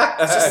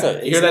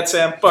 You hear that,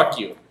 Sam? Fuck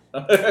you.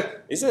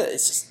 It's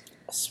just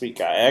a sweet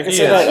guy. I can He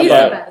say is. that He's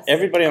the about best.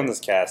 everybody on this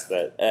cast.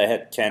 That I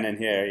had Ken in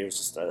here. He was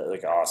just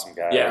like an awesome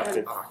guy.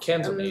 Yeah. Oh,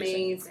 Ken's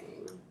amazing.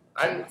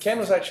 Amazing. Ken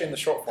was actually in the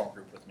short form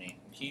group with me.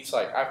 He's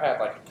like, I've had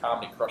like a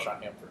comedy crush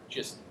on him for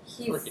just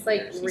He's freaking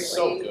like years. really, He's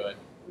so good.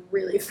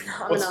 really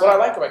phenomenal. What I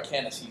like about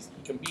Ken is he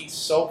can be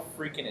so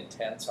freaking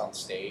intense on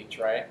stage,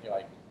 right? You're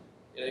like,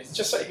 it's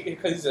just like,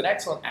 because he's an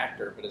excellent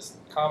actor, but his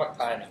comic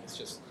timing is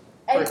just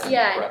And freaking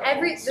yeah, and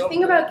incredible. the So thing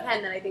good. about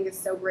Ken that I think is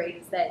so great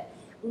is that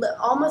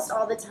almost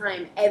all the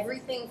time,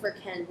 everything for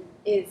Ken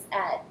is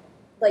at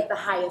like the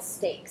highest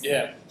stakes.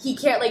 Yeah. He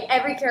like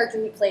every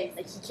character he plays,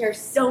 like he cares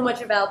so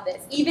much about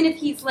this. Even if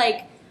he's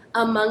like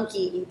a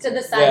monkey to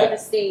the side of the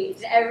stage,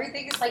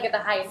 everything is like at the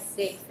highest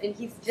stakes, and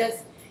he's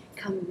just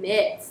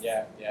commits.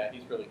 Yeah,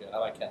 he's really good. I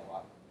like Ken a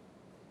lot.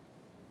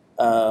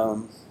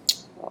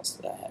 What else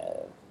did I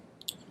have?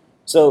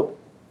 So,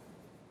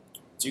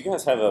 do you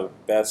guys have a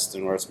best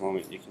and worst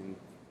moment you can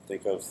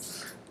think of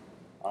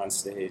on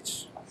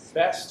stage?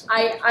 Best.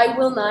 I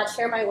will not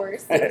share my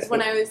worst. It was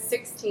when I was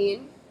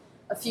 16.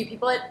 A few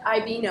people at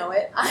IB know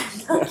it. I'm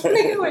not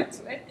going to go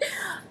into it.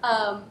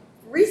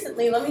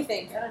 Recently, let me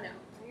think. I don't know.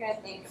 I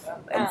gotta think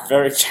about that. I'm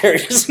very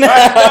curious now.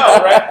 I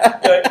know, right?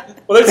 You're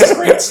like, well, this is a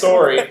great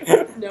story.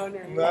 No.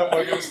 No,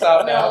 we're gonna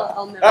stop No, now.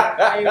 I'll never.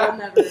 I will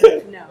never.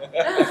 No.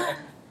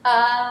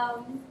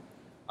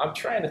 I'm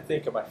trying to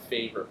think of my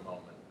favorite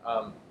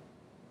moment.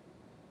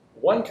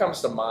 One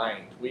comes to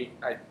mind.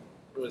 I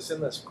was in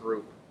this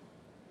group.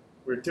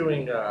 We're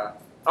doing.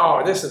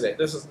 This is it.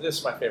 This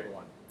is my favorite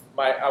one.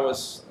 I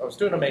was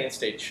doing a main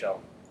stage show,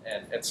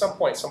 and at some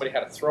point somebody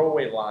had a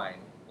throwaway line,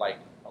 like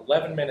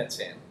 11 minutes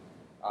in.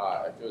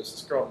 It was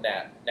this girl,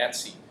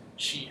 Nancy.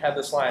 She had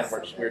this line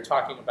where we were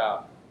talking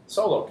about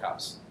solo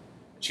cups.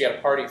 She had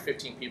a party of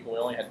 15 people. We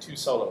only had 2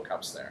 solo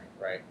cups there,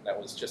 right? That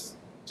was just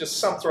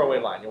some throwaway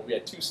line. We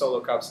had 2 solo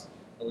cups,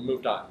 and we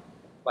moved on.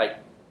 Like,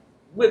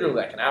 literally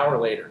like an hour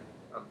later,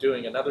 I'm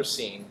doing another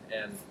scene,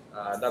 and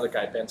another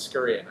guy, Ben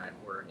Scurry, and I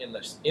were in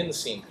the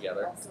scene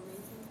together. That's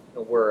amazing.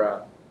 And we're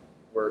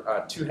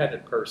a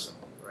two-headed person,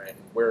 right?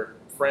 We're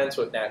friends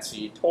with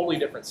Nancy, totally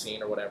different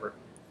scene or whatever.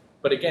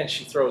 But again,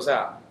 she throws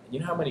out. You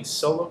know how many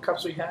solo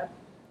cups we had?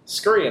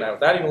 Scurry and I,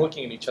 without even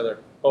looking at each other,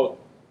 both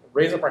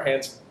raise up our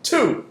hands,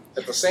 2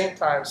 at the same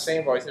time,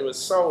 same voice. It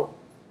was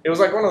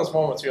like one of those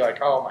moments where you're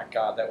like, oh my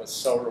God, that was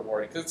so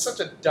rewarding. Because it's such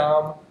a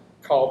dumb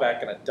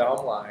callback and a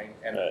dumb line.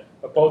 And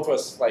but both of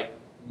us like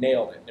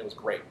nailed it. It was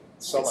great.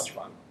 So much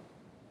fun.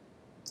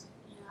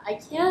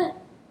 Yeah,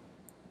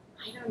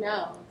 I don't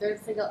know.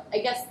 I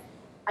guess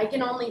I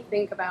can only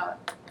think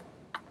about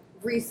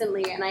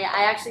recently, and I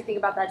actually think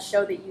about that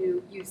show that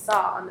you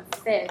saw on the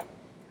 5th,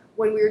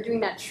 when we were doing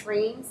that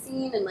train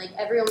scene, and like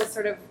everyone was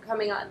sort of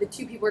coming on. The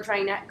 2 people were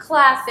trying that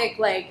classic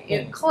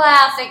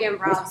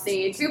improv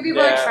scene. 2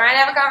 people are trying to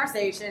have a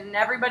conversation, and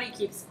everybody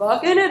keeps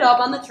fucking it up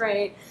on the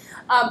train.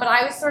 But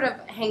I was sort of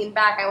hanging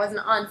back. I wasn't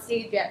on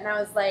stage yet, and I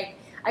was like,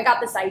 I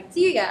got this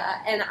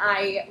idea, and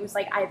I was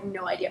like, I have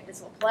no idea if this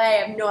will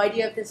play. I have no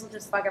idea if this will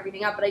just fuck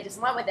everything up. But I just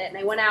went with it, and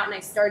I went out and I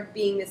started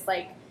being this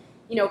like,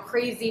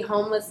 crazy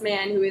homeless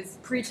man who is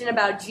preaching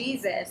about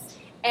Jesus.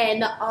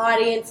 And the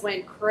audience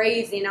went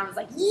crazy, and I was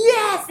like,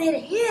 yes,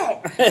 it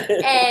hit!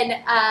 And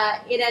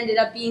it ended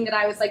up being that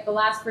I was like the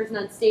last person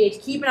on stage,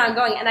 keeping on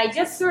going. And I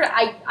just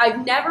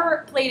I've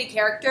never played a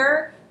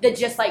character that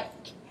just like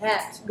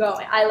kept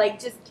going. I like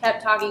just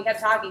kept talking,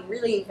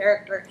 really in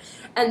character.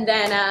 And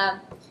then I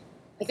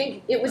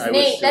think it was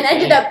Nate that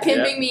ended up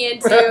pimping me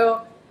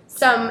into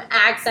some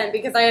accent,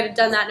 because I had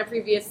done that in a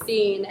previous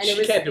scene, and it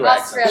was can't do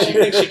Australian. She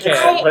thinks she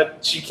can,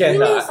 but she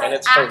cannot, and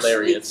it's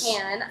hilarious.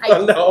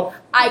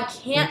 I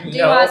can't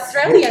do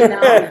Australian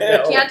now.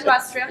 I can't do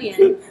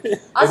Australian.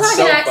 I'll talk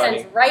in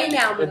accents right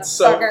now, motherfucker. It's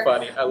so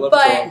funny. I love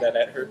throwing that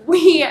at her.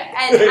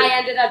 I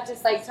ended up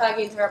just like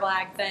talking a terrible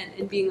accent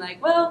and being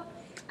like, well,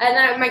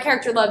 and my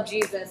character loved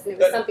Jesus, and it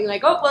was something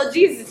like, oh, well,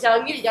 Jesus is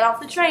telling you to get off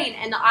the train,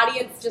 and the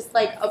audience just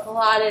like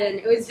applauded, and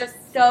it was just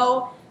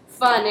so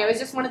fun. It was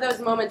just one of those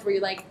moments where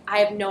you're like, I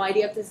have no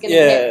idea if this is going to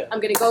hit.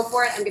 I'm going to go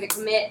for it. I'm going to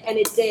commit. And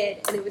it did.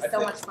 And it was so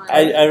much fun.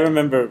 I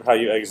remember how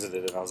you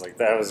exited it. And I was like,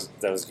 that was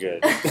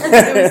good.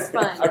 It was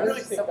fun. I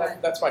really think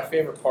that's my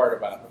favorite part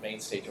about the main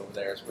stage over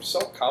there is we're so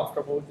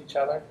comfortable with each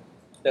other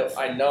that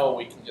I know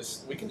we can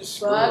just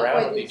screw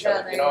around with each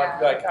other. I'd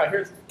be like, oh,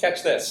 here,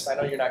 catch this. I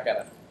know you're not going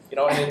to.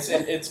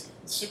 And it's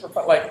super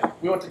fun. Like,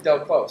 we went to Del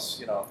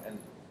Close, and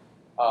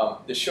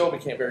the show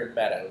became very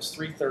meta. It was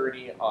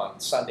 3:30 on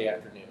Sunday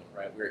afternoon.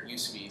 Right, we were at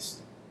UC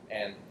East,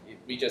 and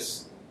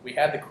we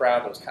had the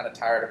crowd that was kind of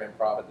tired of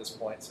improv at this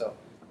point, so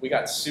we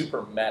got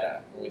super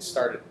meta, and we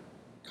started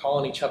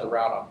calling each other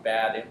out on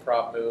bad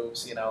improv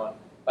moves, and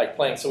like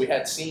playing. So we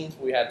had scenes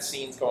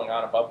going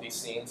on above these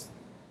scenes.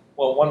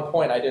 Well, at one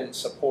point I didn't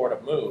support a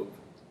move,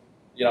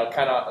 it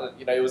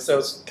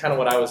was kind of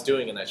what I was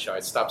doing in that show. I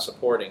stopped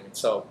supporting, and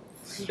so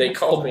they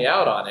called me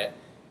out on it,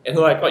 and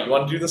they're like, "What, you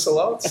want to do this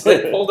alone?" So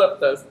they pulled up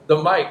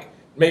the mic.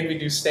 Made me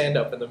do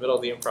stand-up in the middle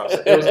of the improv.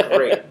 It was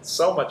great.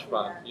 So much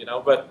fun,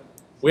 But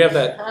we have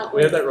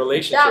that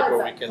relationship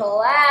where we can. That was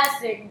a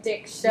classic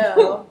Dick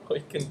show. We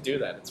can do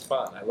that. It's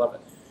fun. I love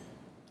it.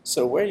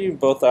 So where you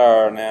both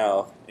are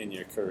now in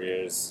your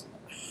careers,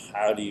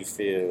 how do you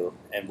feel,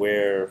 and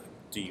where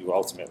do you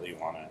ultimately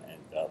want to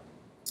end up?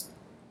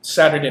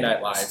 Saturday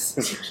Night Live.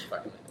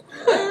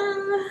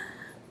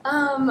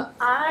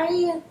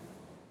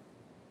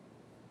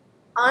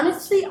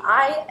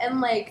 I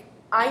am like.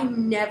 I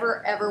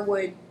never ever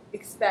would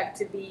expect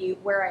to be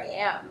where I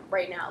am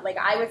right now. Like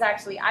I was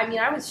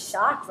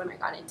shocked when I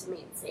got into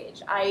main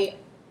stage. I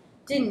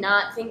did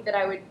not think that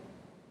I would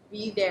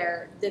be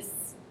there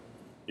this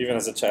even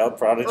as a child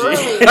prodigy.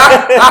 Well,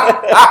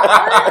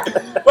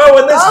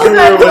 when this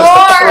guru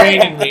was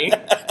training me,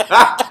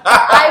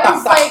 I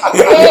was like,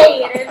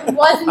 hey, it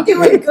wasn't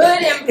doing good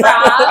improv.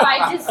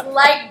 I just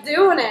liked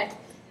doing it.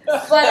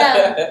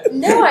 But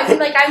no, I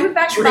moved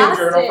back to Boston. Dream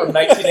Journal from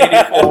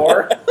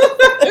 1984.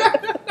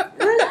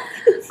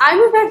 I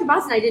moved back to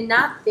Boston. I did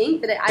not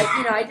think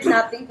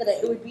that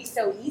it would be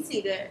so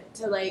easy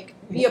to like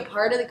be a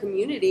part of the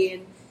community,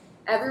 and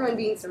everyone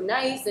being so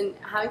nice and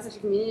having such a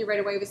community right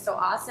away was so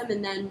awesome.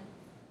 And then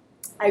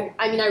I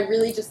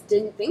really just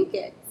didn't think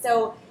it.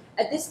 So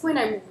at this point,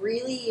 I'm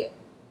really,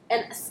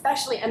 and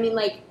especially,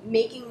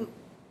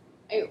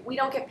 we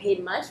don't get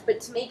paid much,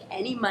 but to make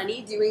any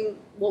money doing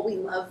what we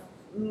love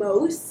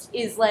most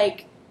is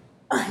like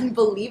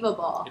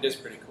unbelievable. It is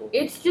pretty cool.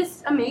 It's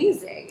just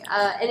amazing,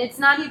 and it's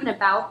not even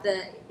about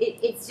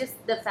it's just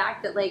the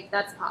fact that like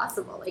that's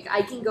possible. Like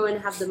I can go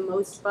and have the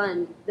most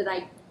fun that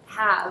I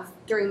have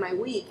during my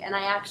week, and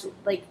I actually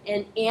like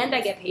and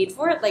I get paid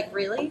for it. Like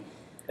really,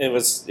 It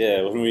was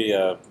when we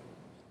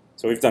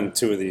so we've done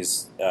 2 of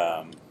these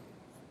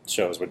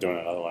shows. We're doing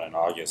another one in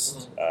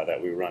August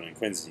that we run in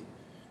Quincy,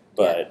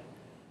 but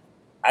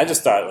I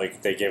just thought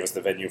like they gave us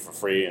the venue for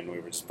free and we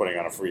were just putting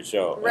on a free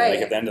show. Right. And,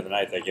 like at the end of the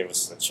night, they gave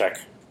us a check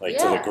to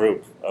the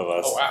group of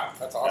us. Oh wow,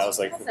 that's awesome. And I was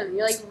like, awesome.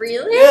 You're like,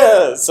 really?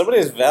 yeah, somebody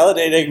is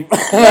validating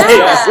my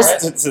Yeah.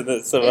 existence in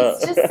this.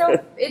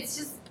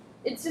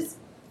 It's just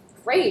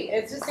great.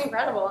 It's just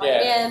incredible.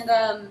 Yeah.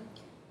 And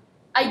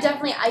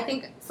I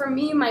think for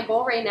me, my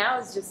goal right now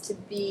is just to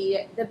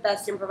be the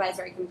best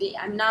improviser I can be.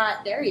 I'm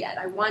not there yet.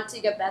 I want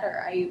to get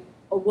better. I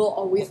will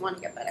always want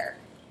to get better.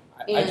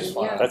 I just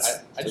want yeah.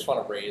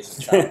 to raise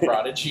a child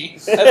prodigy.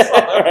 That's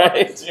all I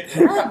want to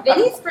do.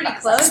 Vinny's pretty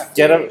close.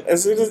 Get him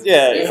as soon as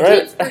His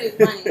right. kid's pretty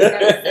funny. I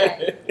gotta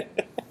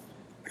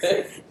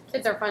say.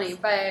 Kids are funny,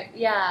 but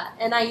yeah,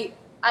 and I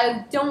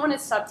don't want to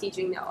stop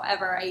teaching though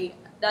ever.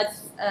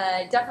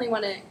 Definitely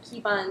want to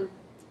keep on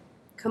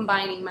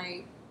combining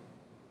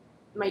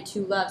my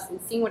 2 loves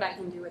and seeing what I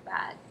can do with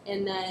that,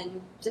 and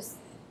then just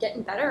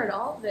getting better at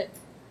all of it.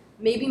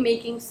 Maybe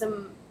making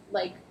some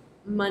like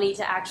money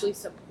to actually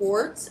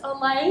support a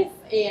life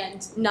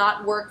and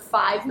not work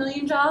 5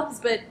 million jobs,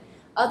 but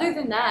other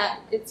than that,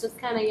 it's just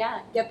kind of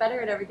get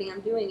better at everything I'm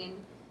doing and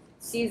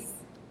seize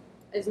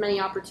as many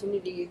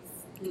opportunities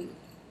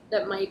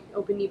that might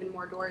open even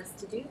more doors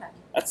to do that.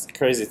 That's the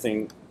crazy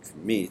thing for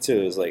me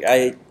too. Is like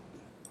I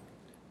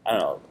don't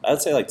know.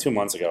 I'd say like 2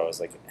 months ago, I was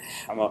like,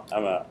 I'm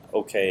a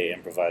okay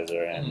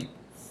improviser, and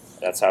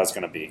that's how it's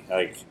gonna be.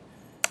 Like,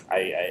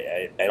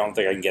 I don't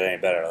think I can get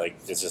any better. Like,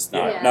 it's just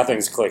not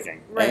nothing's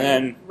clicking. Right.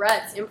 And then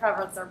Improv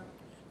ruts are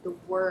the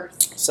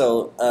worst.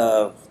 So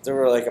there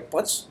were like a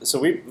bunch.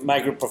 So my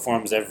group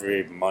performs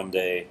every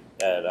Monday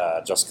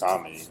at Just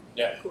Comedy.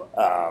 Yeah. Cool.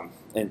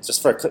 And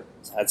just for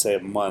I'd say a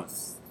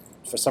month,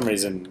 for some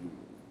reason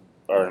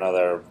or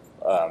another,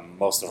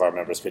 most of our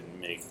members couldn't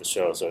make the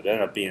show, so it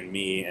ended up being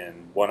me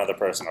and one other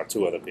person or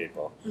 2 other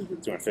people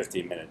doing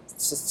 15-minute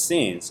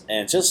scenes.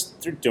 And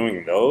just through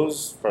doing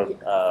those for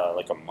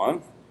like a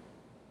month,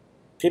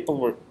 people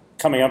were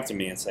coming up to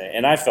me and saying,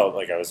 and I felt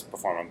like I was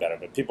performing better,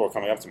 but people were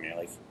coming up to me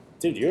like,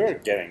 dude, you're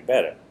getting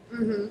better.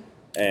 Mm-hmm.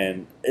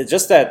 And it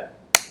just that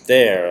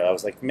there, I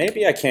was like,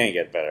 maybe I can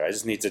get better. I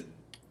just need to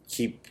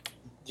keep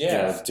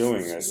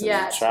doing this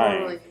and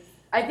trying. Totally.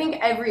 I think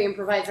every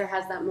improviser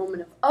has that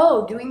moment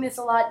of, doing this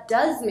a lot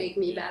does make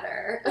me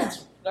better.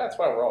 That's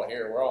why we're all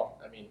here. We're all,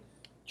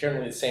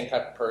 generally the same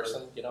type of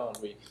person, and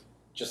we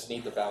just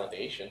need the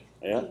validation.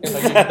 Yeah.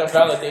 Like, you get the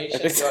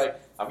validation, you're like,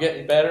 I'm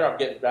getting better, I'm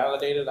getting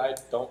validated, I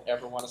don't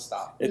ever want to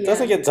stop. It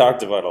doesn't get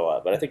talked about a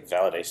lot, but I think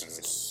validation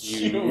is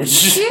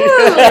huge.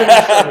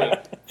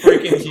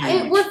 Freaking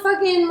huge. We're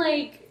fucking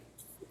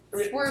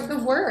we're the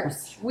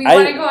worst. We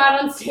want to go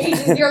out on stage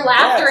and hear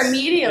laughter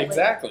immediately.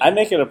 Exactly. I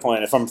make it a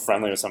point, if I'm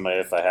friendly with somebody,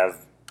 if I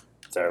have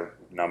their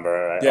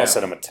number, I'll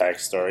send them a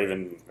text, or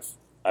even if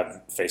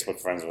I'm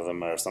Facebook friends with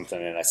them or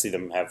something, and I see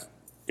them have a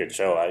good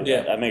show, I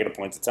make it a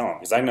point to tell them,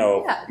 because I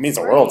know it means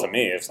the world to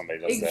me if somebody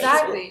does that.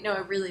 Exactly. No,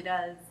 it really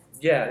does.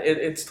 Yeah,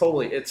 it's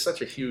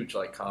such a huge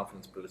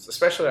confidence boost,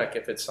 especially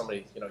if it's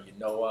somebody you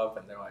know of,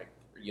 and they're like,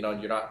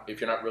 if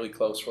you're not really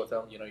close with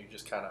them, you're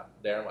just kind of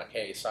there and like,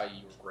 hey, I saw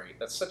you were great.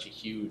 That's such a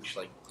huge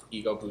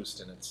ego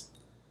boost, and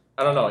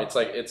I don't know, it's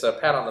a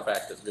pat on the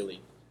back that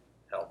really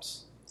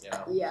helps.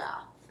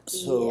 Yeah.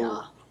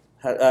 So,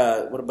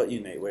 what about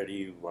you, Nate? Where do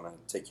you want to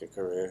take your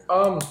career?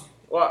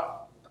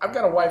 Well, I've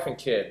got a wife and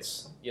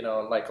kids, and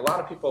a lot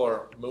of people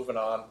are moving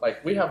on.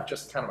 Like, we have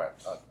just kind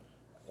of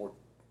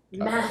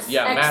mass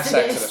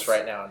exodus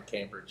right now in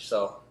Cambridge.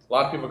 So a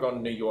lot of people are going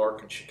to New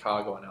York and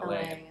Chicago and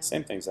LA.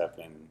 Same thing's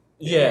happening.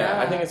 Yeah,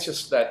 I think it's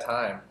just that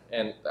time.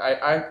 And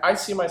I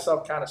see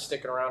myself kind of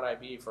sticking around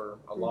IB for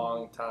a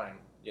long time.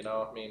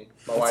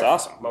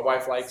 Awesome. My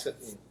wife likes it,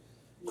 and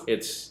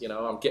it's,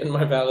 I'm getting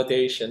my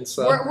validation.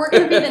 So we're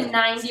going to be the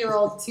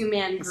 90-year-old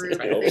 2-man group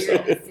that you're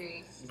going to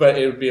see. But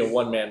it would be a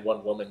 1-man,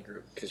 1-woman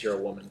group, because you're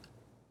a woman.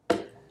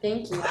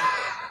 Thank you.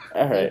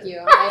 All right. Thank you.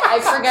 I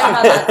forget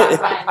how that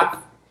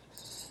sometimes.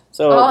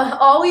 So I'll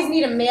always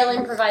need a male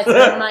improviser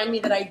to remind me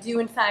that I do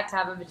in fact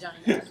have a vagina.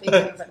 Thank you for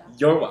that.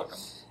 You're welcome.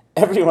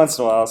 Every once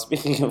in a while,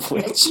 speaking of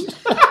which,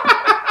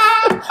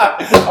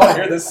 I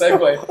hear this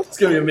segue. It's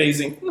gonna be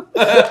amazing.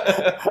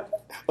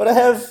 When I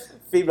have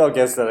female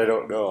guests that I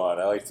don't know on,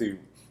 I like to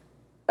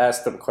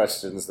ask them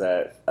questions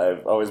that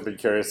I've always been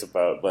curious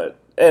about, but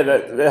it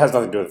has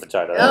nothing to do with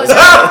vagina.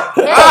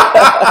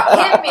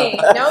 Hit me.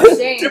 No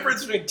shame.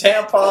 Difference between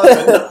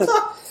tampons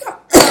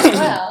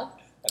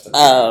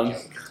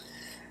and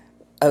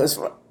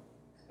Well.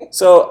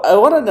 So I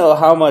want to know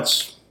how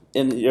much,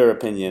 in your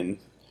opinion,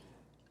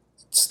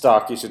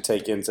 stock you should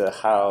take into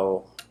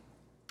how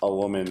a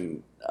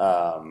woman,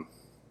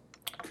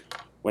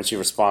 when she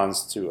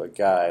responds to a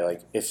guy,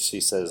 like if she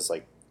says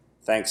like,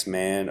 "Thanks,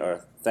 man,"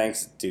 or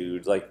 "Thanks,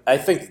 dude." Like, I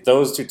think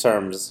those 2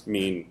 terms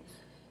mean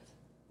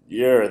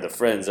you're the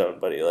friend zone,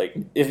 buddy. Like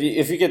if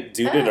you get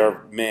duded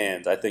or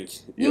manned, I think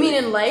You mean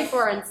in life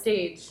or on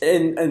stage?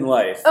 in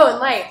life. Oh, in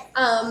life.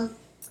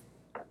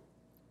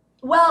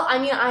 Well, I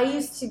mean, I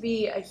used to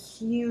be a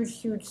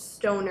huge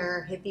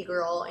stoner hippie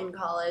girl in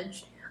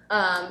college.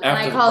 And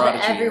I called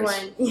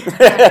everyone.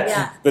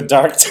 Yeah. The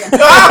dark time. The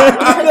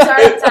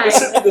dark time.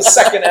 This is the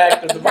second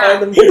act of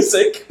the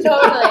music.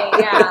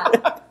 Totally,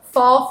 yeah.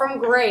 Fall from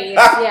grace,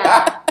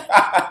 yeah.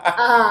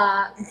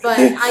 But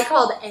I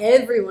called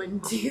everyone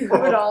dude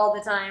all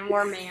the time,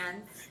 or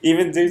man.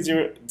 Even dudes you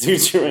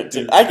were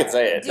into. I can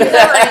say it. Dudes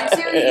I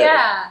were into,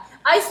 yeah.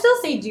 I still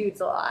say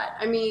dudes a lot.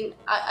 I mean,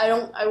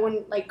 I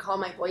wouldn't like call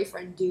my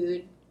boyfriend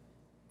dude.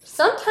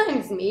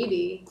 Sometimes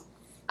maybe.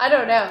 I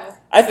don't know.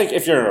 I think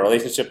if you're in a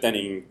relationship, then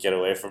you can get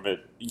away from it.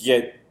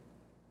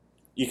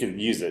 You can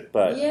use it,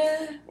 but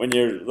when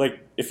you're like,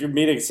 if you're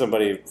meeting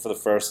somebody for the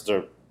first,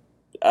 or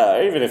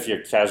even if you're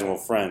casual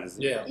friends.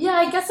 Yeah,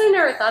 I guess I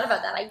never thought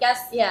about that. I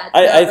guess, yeah.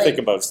 I think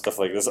about stuff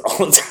like this all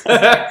the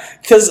time.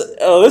 Because,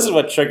 this is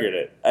what triggered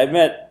it. I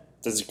met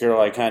this girl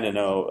I kind of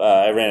know.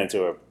 I ran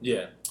into her.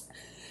 Yeah.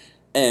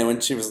 And when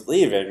she was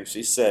leaving,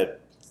 she said,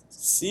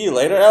 "See you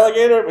later,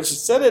 alligator." But she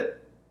said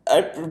it,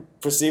 I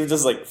perceived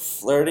as like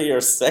flirty or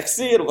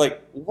sexy, and I'm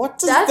like, what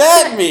does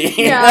that mean?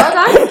 No,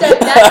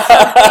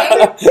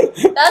 that's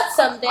something. That's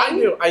something. I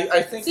do.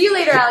 I think. See you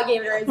later,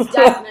 alligator is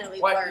definitely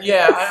flirty.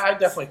 Yeah, I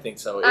definitely think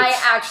so. I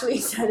actually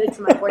said it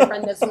to my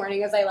boyfriend this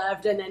morning as I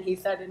left, and then he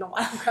said in a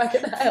wild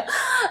crocodile.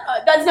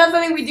 That's not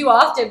something we do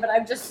often, but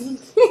I'm just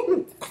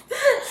thinking.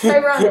 It's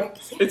ironic.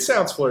 It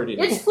sounds flirty.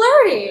 It's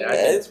flirty.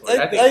 Yeah,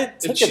 I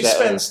think if she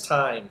spends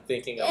time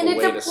thinking of and a way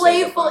to it's a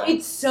playful. say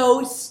It's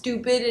so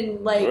stupid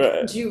and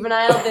like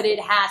juvenile that it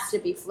has to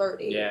be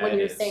flirty when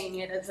you're saying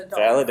it as a dog.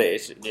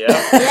 Validation. Yeah.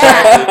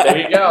 Yeah. There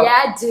you go.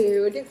 Yeah,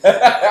 dude.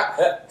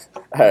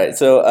 All right,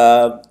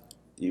 so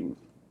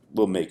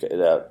we'll make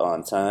it out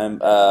on time.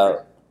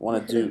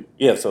 Want to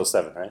do so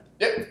 7, right?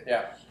 Yep.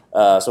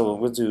 Yeah. So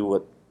we'll do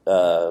what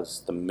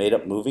the made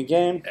up movie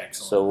game.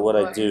 Excellent. So what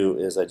I do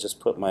is I just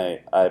put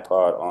my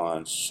iPod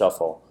on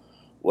shuffle.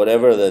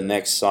 Whatever the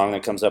next song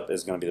that comes up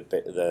is going to be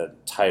the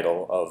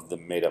title of the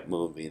made up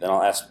movie. Then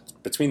I'll ask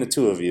between the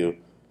two of you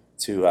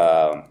to,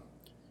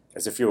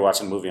 as if you were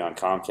watching a movie on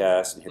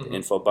Comcast and hit the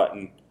info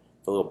button,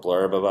 the little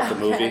blurb about the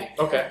movie.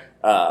 Okay.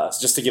 So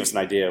just to give us an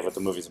idea of what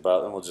the movie's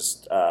about, and we'll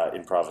just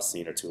improv a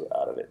scene or two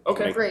out of it.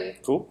 Okay.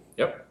 Great. Cool?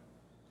 Yep.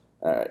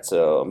 All right,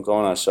 so I'm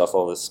going on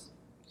shuffle. This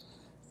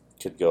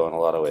could go in a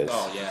lot of ways.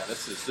 Oh yeah,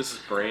 this is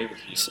brave.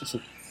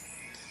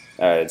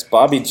 All right, it's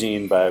Bobby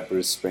Jean by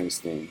Bruce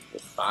Springsteen.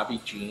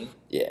 Bobby Jean.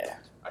 Yeah.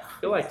 I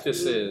feel like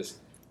this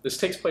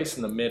takes place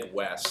in the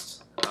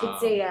Midwest.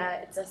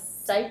 It's a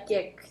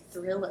psychic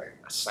thriller.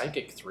 A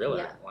psychic thriller.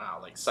 Yeah. Wow,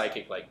 like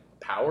psychic, like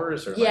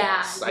powers or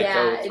like psycho.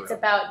 Yeah. It's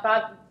about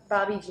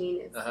Bobby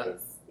Jean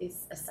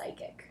is a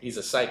psychic. He's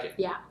a psychic.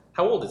 Yeah.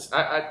 How old is?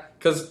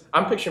 Because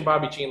I'm picturing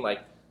Bobby Jean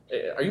like.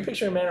 Are you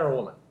picturing a man or a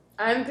woman?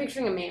 I'm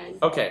picturing a man.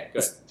 Okay,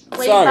 good.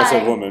 The song is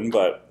a woman,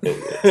 but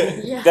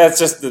that's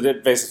just the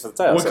basis for the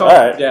title. So, all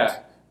right.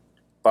 Yeah.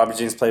 Bobby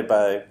Jean's played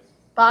by.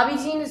 Bobby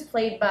Jean is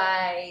played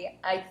by,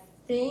 I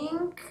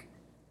think,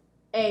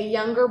 a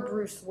younger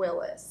Bruce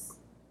Willis.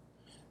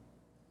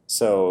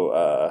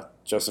 So,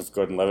 Joseph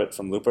Gordon-Levitt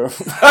from Looper.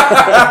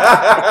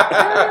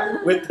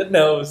 With the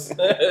nose.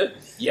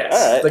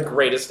 Yes, the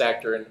greatest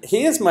actor in.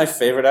 He is my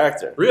favorite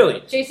actor.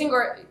 Really? Joseph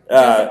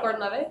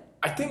Gordon-Levitt?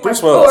 I think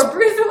Bruce Willis. Or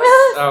Bruce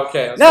Willis?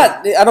 Okay.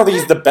 I don't think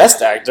he's the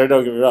best actor.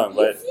 Don't get me wrong,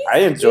 but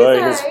I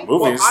enjoy his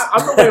movies.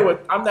 Well,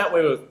 I'm that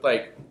way with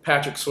like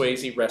Patrick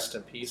Swayze. Rest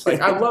in peace.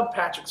 Like I love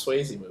Patrick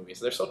Swayze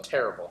movies. They're so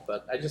terrible,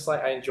 but I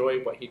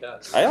enjoy what he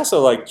does. I also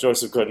like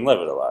Joseph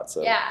Gordon-Levitt a lot.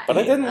 So. Yeah. But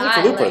I didn't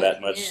like Looper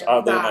that much.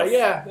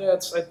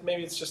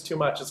 Maybe it's just too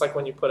much. It's like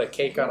when you put a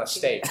cake on a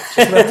steak. It's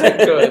just not that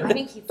good. I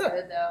think he's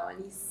good though,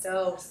 and he's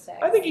so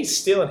sexy. I think he's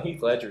stealing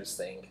Heath Ledger's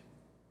thing.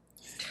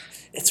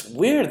 It's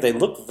weird. They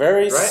look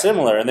very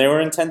ssimlar, and they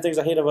were in 10 Things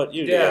I Hate About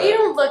You. Yeah. They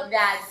don't look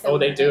that similar. Oh,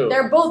 they do.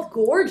 They're both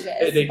gorgeous.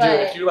 They do.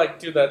 If you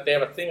do that, they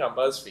have a thing on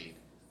BuzzFeed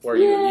where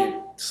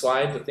you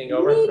slide the thing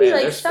over. Maybe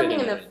Man, like something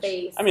in the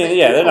face. I mean,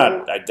 they're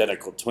not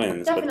identical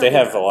twins, but they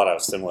have a lot of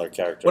similar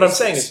characters. What I'm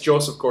saying is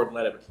Joseph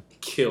Gordon-Levitt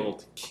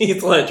killed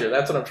Heath Ledger.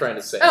 That's what I'm trying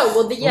to say. Oh,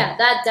 well,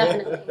 that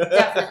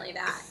definitely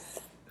that.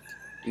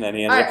 And then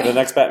he ends up in the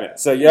next Batman.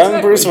 So young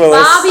Bruce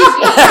Willis. Bobby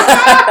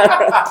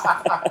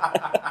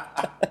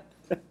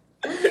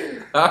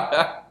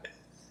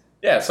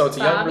Yeah, so it's a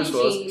young Bobby Bruce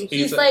Willis.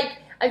 He's like,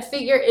 I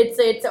figure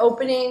it's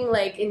opening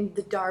like in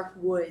the dark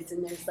woods,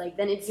 and there's like,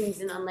 then it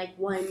zooms in on like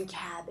one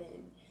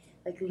cabin,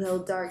 like a little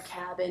dark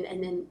cabin,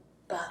 and then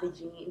Bobby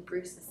Jean,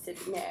 Bruce is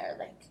sitting there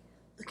like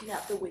looking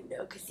out the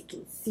window because he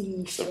can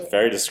see shit. It's a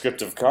very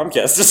descriptive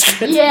Comcast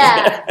description.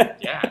 Yeah.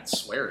 Yeah, it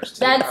swears.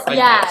 I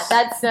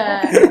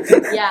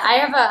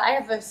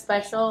have a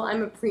special.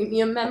 I'm a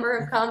premium member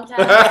of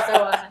Comcast,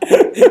 so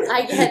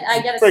I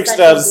get a breaks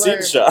special down scene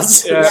blurb.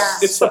 shots. Yeah,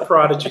 it's the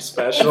Prodigy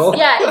special.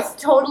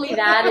 It's totally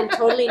that, and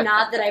totally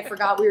not that I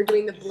forgot we were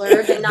doing the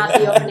blurb and not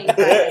the opening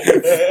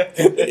credits.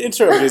 The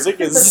intro music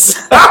is.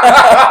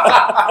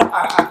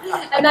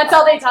 And that's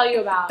all they tell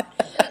you about.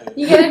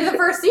 You get into the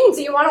first scene, so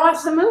you want to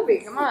watch the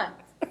movie. Come on.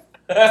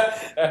 All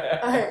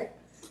right.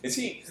 Is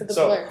he? So the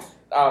So blurb.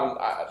 I'm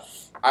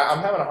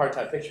having a hard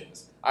time picturing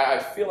this. I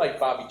feel like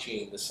Bobby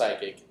Jean, the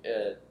psychic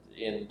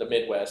in the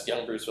Midwest,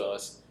 young Bruce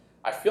Willis,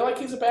 I feel like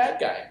he's a bad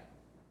guy.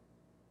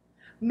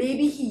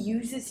 Maybe he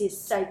uses his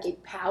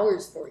psychic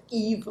powers for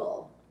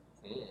evil.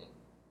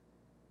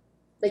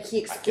 Like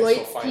he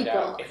exploits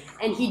people,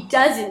 and he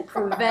doesn't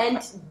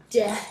prevent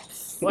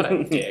deaths. What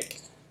a dick.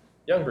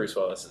 Young Bruce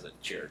Willis is a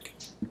jerk.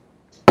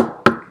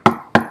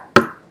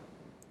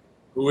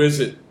 Who is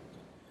it?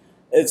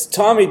 It's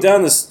Tommy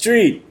down the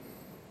street.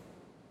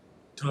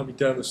 Tommy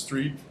down the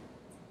street?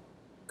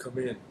 Come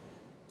in.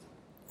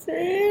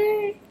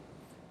 It's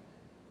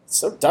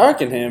so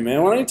dark in here,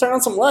 man. Why don't you turn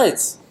on some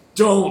lights?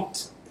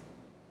 Don't!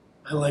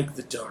 I like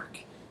the dark.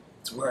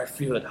 It's where I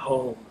feel at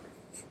home.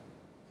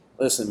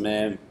 Listen,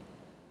 man.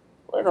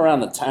 Word around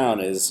the town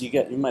is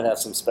you might have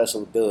some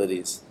special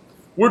abilities.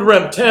 Word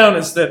around town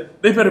is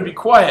that they better be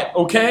quiet,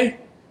 okay?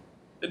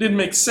 It didn't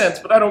make sense,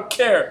 but I don't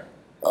care.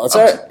 Oh,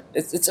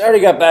 it's already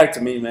got back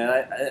to me,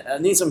 man. I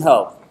need some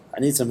help. I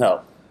need some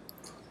help.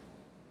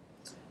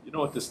 You know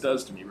what this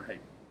does to me,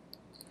 right?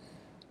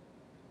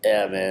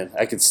 Yeah, man.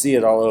 I can see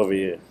it all over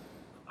you.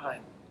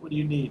 Fine. What do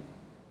you need?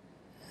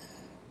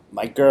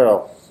 My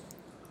girl.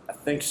 I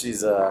think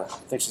she's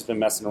been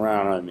messing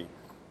around on me.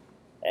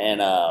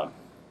 And I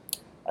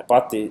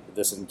bought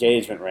this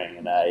engagement ring,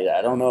 and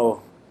I don't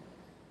know.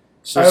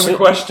 I have a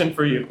question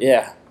for you.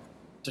 Yeah.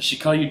 Does she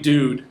call you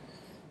dude?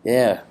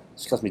 Yeah.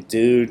 She calls me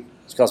dude.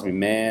 She calls me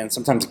man.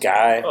 Sometimes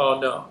guy. Oh,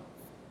 no.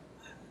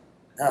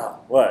 Oh,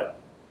 what?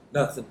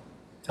 Nothing.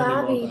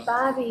 Tell me more.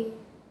 Bobby,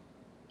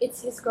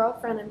 it's his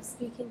girlfriend. I'm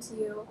speaking to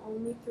you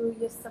only through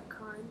your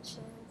subconscious.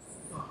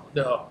 Oh,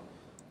 no.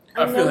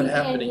 I feel know it you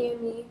happening.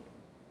 can't hear me.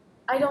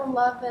 I don't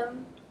love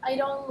him. I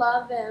don't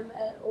love him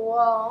at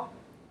all.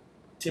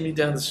 Timmy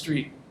down the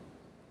street.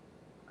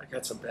 I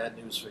got some bad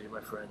news for you, my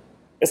friend.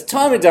 It's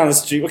Tommy down the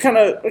street. What kind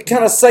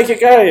of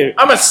psychic are you?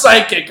 I'm a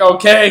psychic,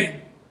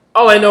 okay?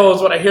 All I know is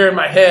what I hear in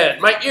my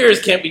head. My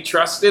ears can't be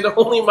trusted,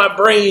 only my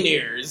brain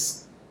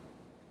ears.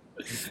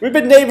 We've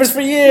been neighbors for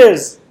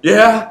years.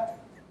 Yeah?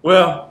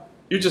 Well,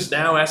 you're just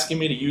now asking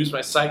me to use my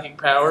psychic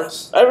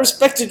powers? I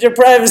respected your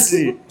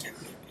privacy.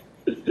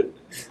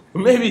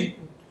 Maybe,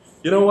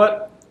 you know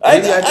what? I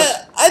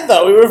Maybe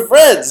thought we were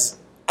friends.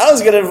 I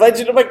was going to invite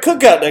you to my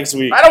cookout next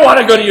week. I don't want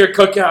to go to your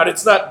cookout.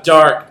 It's not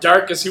dark.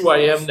 Dark is who I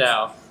am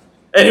now.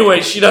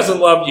 Anyway, she doesn't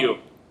love you.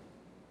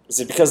 Is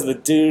it because of the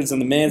dudes and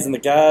the mans and the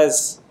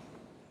guys?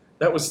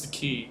 That was the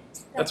key.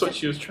 That's what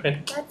she was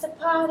trying to That's a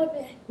part of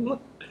it.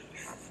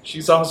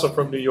 She's also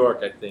from New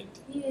York, I think.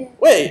 Yeah.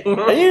 Wait,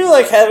 are you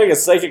like having a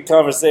psychic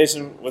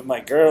conversation with my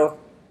girl,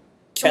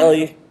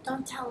 Kelly?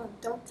 Don't tell him.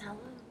 Don't tell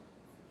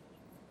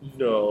him.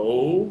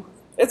 No.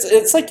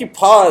 It's like you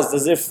paused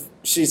as if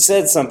she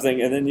said something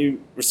and then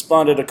you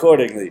responded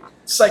accordingly.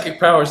 Psychic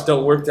powers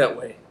don't work that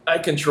way. I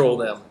control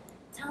them.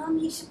 Tell him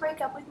he should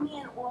break up with me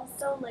and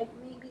also, like,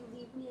 maybe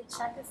leave me a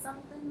check or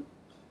something.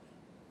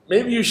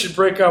 Maybe you should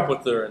break up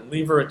with her and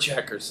leave her a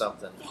check or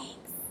something.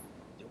 Thanks.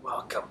 You're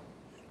welcome.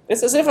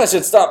 It's as if I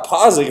should stop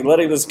pausing and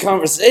letting this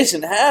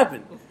conversation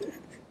happen.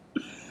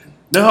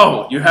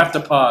 No, you have to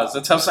pause.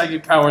 That's how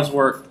psychic powers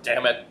work.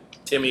 Damn it.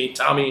 Timmy,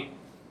 Tommy.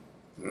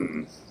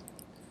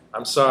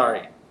 I'm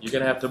sorry. You're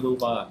going to have to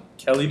move on.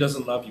 Kelly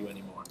doesn't love you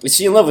anymore. Is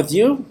she in love with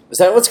you? Is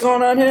that what's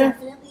going on here?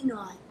 Definitely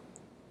not.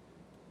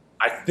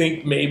 I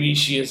think maybe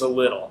she is a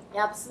little.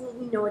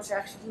 Absolutely no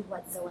attraction to you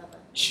whatsoever.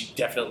 She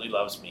definitely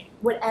loves me.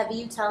 Whatever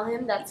you tell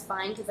him, that's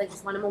fine, because I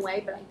just want him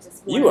away, but I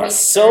just want You to are make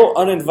so sure.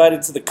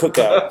 uninvited to the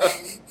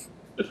cookout.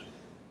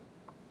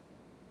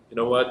 You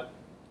know what?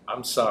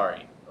 I'm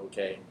sorry,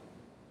 okay?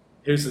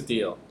 Here's the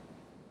deal.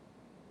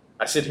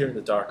 I sit here in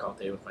the dark all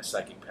day with my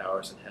psychic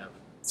powers and have...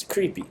 It's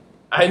creepy.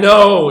 I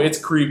know, it's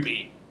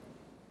creepy.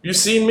 You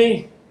seen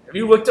me? Have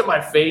you looked at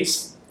my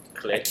face? I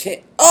Click.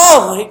 can't.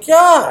 Oh my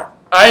god!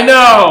 I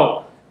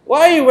know!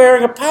 Why are you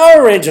wearing a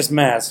Power Rangers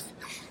mask?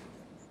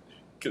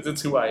 Because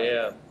it's who I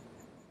am.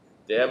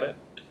 Damn it.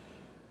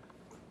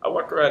 I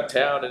walk around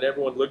town and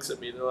everyone looks at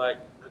me and they're like,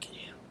 look at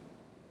him.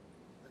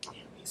 Look at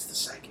him. He's the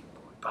psychic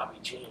boy, Bobby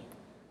Jean.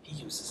 He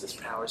uses his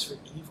powers for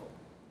evil.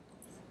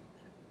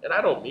 And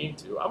I don't mean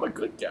to. I'm a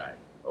good guy.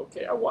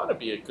 Okay, I want to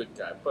be a good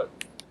guy, but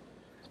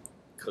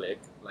click,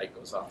 light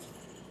goes off.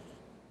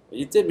 Well,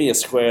 you did me a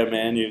square,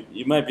 man.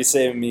 You might be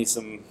saving me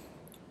some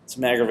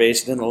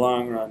aggravation in the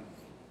long run.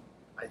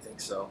 I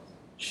think so.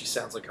 She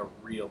sounds like a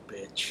real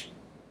bitch.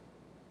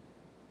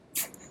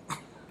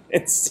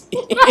 It's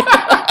Wow,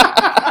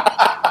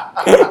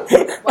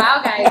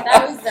 guys,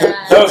 that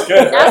was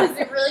good. That was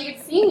a really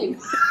good scene.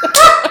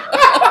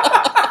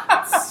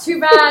 It's too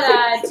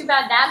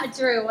bad that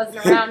material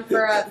wasn't around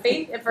for a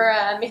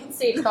main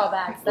stage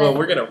callback. Well,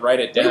 we're going to write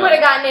it down. We would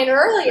have gotten in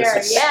earlier.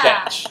 It's a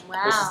Yeah. sketch.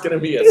 Wow. This is going to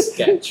be a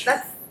sketch.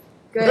 That's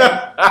good.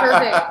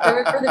 Perfect.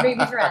 Perfect for the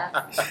baby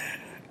giraffe.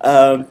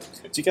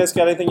 do you guys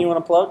got anything you want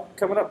to plug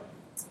coming up?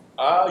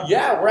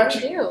 Yeah, we're We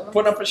actually do.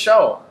 putting up a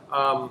show.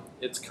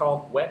 It's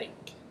called Wedding.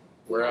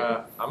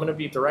 I'm going to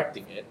be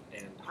directing it,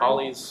 and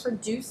Holly's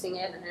producing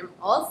it, and I'm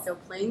also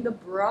playing the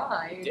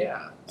bride.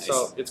 Yeah. Nice.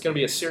 So it's going to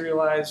be a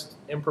serialized,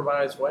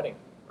 improvised wedding,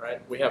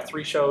 right? We have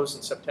 3 shows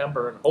in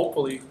September, and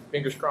hopefully,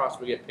 fingers crossed,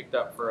 we get picked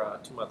up for a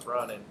 2-month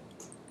run in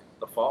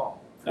the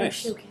fall. Nice.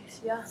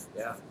 Showcase, yeah.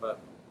 Yeah, but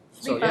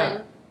Should be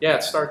fun. yeah,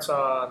 it starts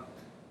on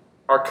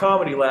our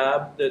comedy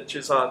lab, which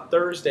is on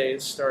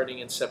Thursdays, starting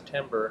in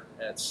September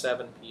at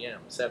 7 p.m.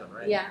 7,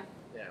 right? Yeah.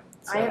 Yeah.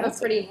 I have a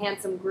pretty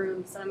handsome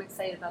groom, so I'm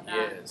excited about He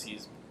that. is.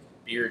 He's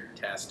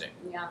beard-tastic.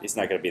 Yeah. He's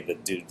not going to be the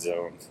dude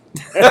zone.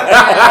 No.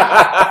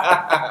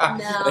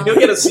 He'll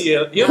get a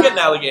seal. He'll get an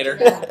alligator.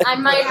 Yeah. I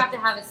might have to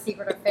have a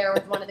secret affair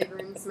with one of the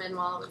groomsmen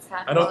while it's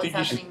I don't think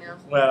you happening now.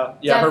 Well,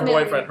 yeah,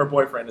 Definitely. her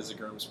boyfriend is a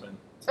groomsman.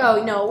 So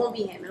Oh no, it won't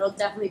be him. It'll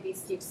definitely be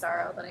Steve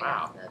Sorrow that I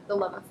Wow. have the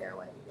love affair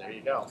with. there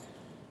you go.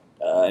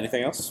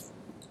 Anything else?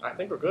 I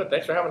think we're good.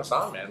 Thanks for having us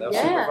on, man. That was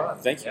Yeah. super fun.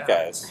 Thank you Yeah.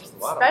 guys. It was a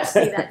lot of fun.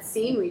 Especially that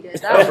scene we did.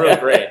 That was really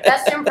great.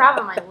 Best improv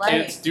of my Kids,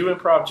 life. do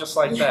improv just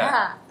like that.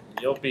 Yeah.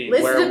 You'll be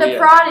Listen where to we the are.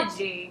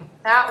 Prodigy.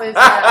 That was.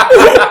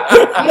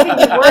 You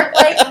can work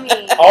like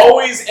me.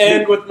 Always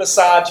end with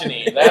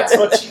misogyny. That's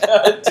what you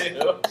gotta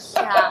do.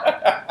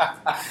 Yeah.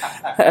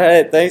 All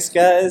right. Thanks,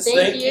 guys.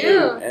 Thank you.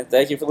 And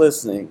thank you for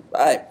listening.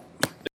 Bye.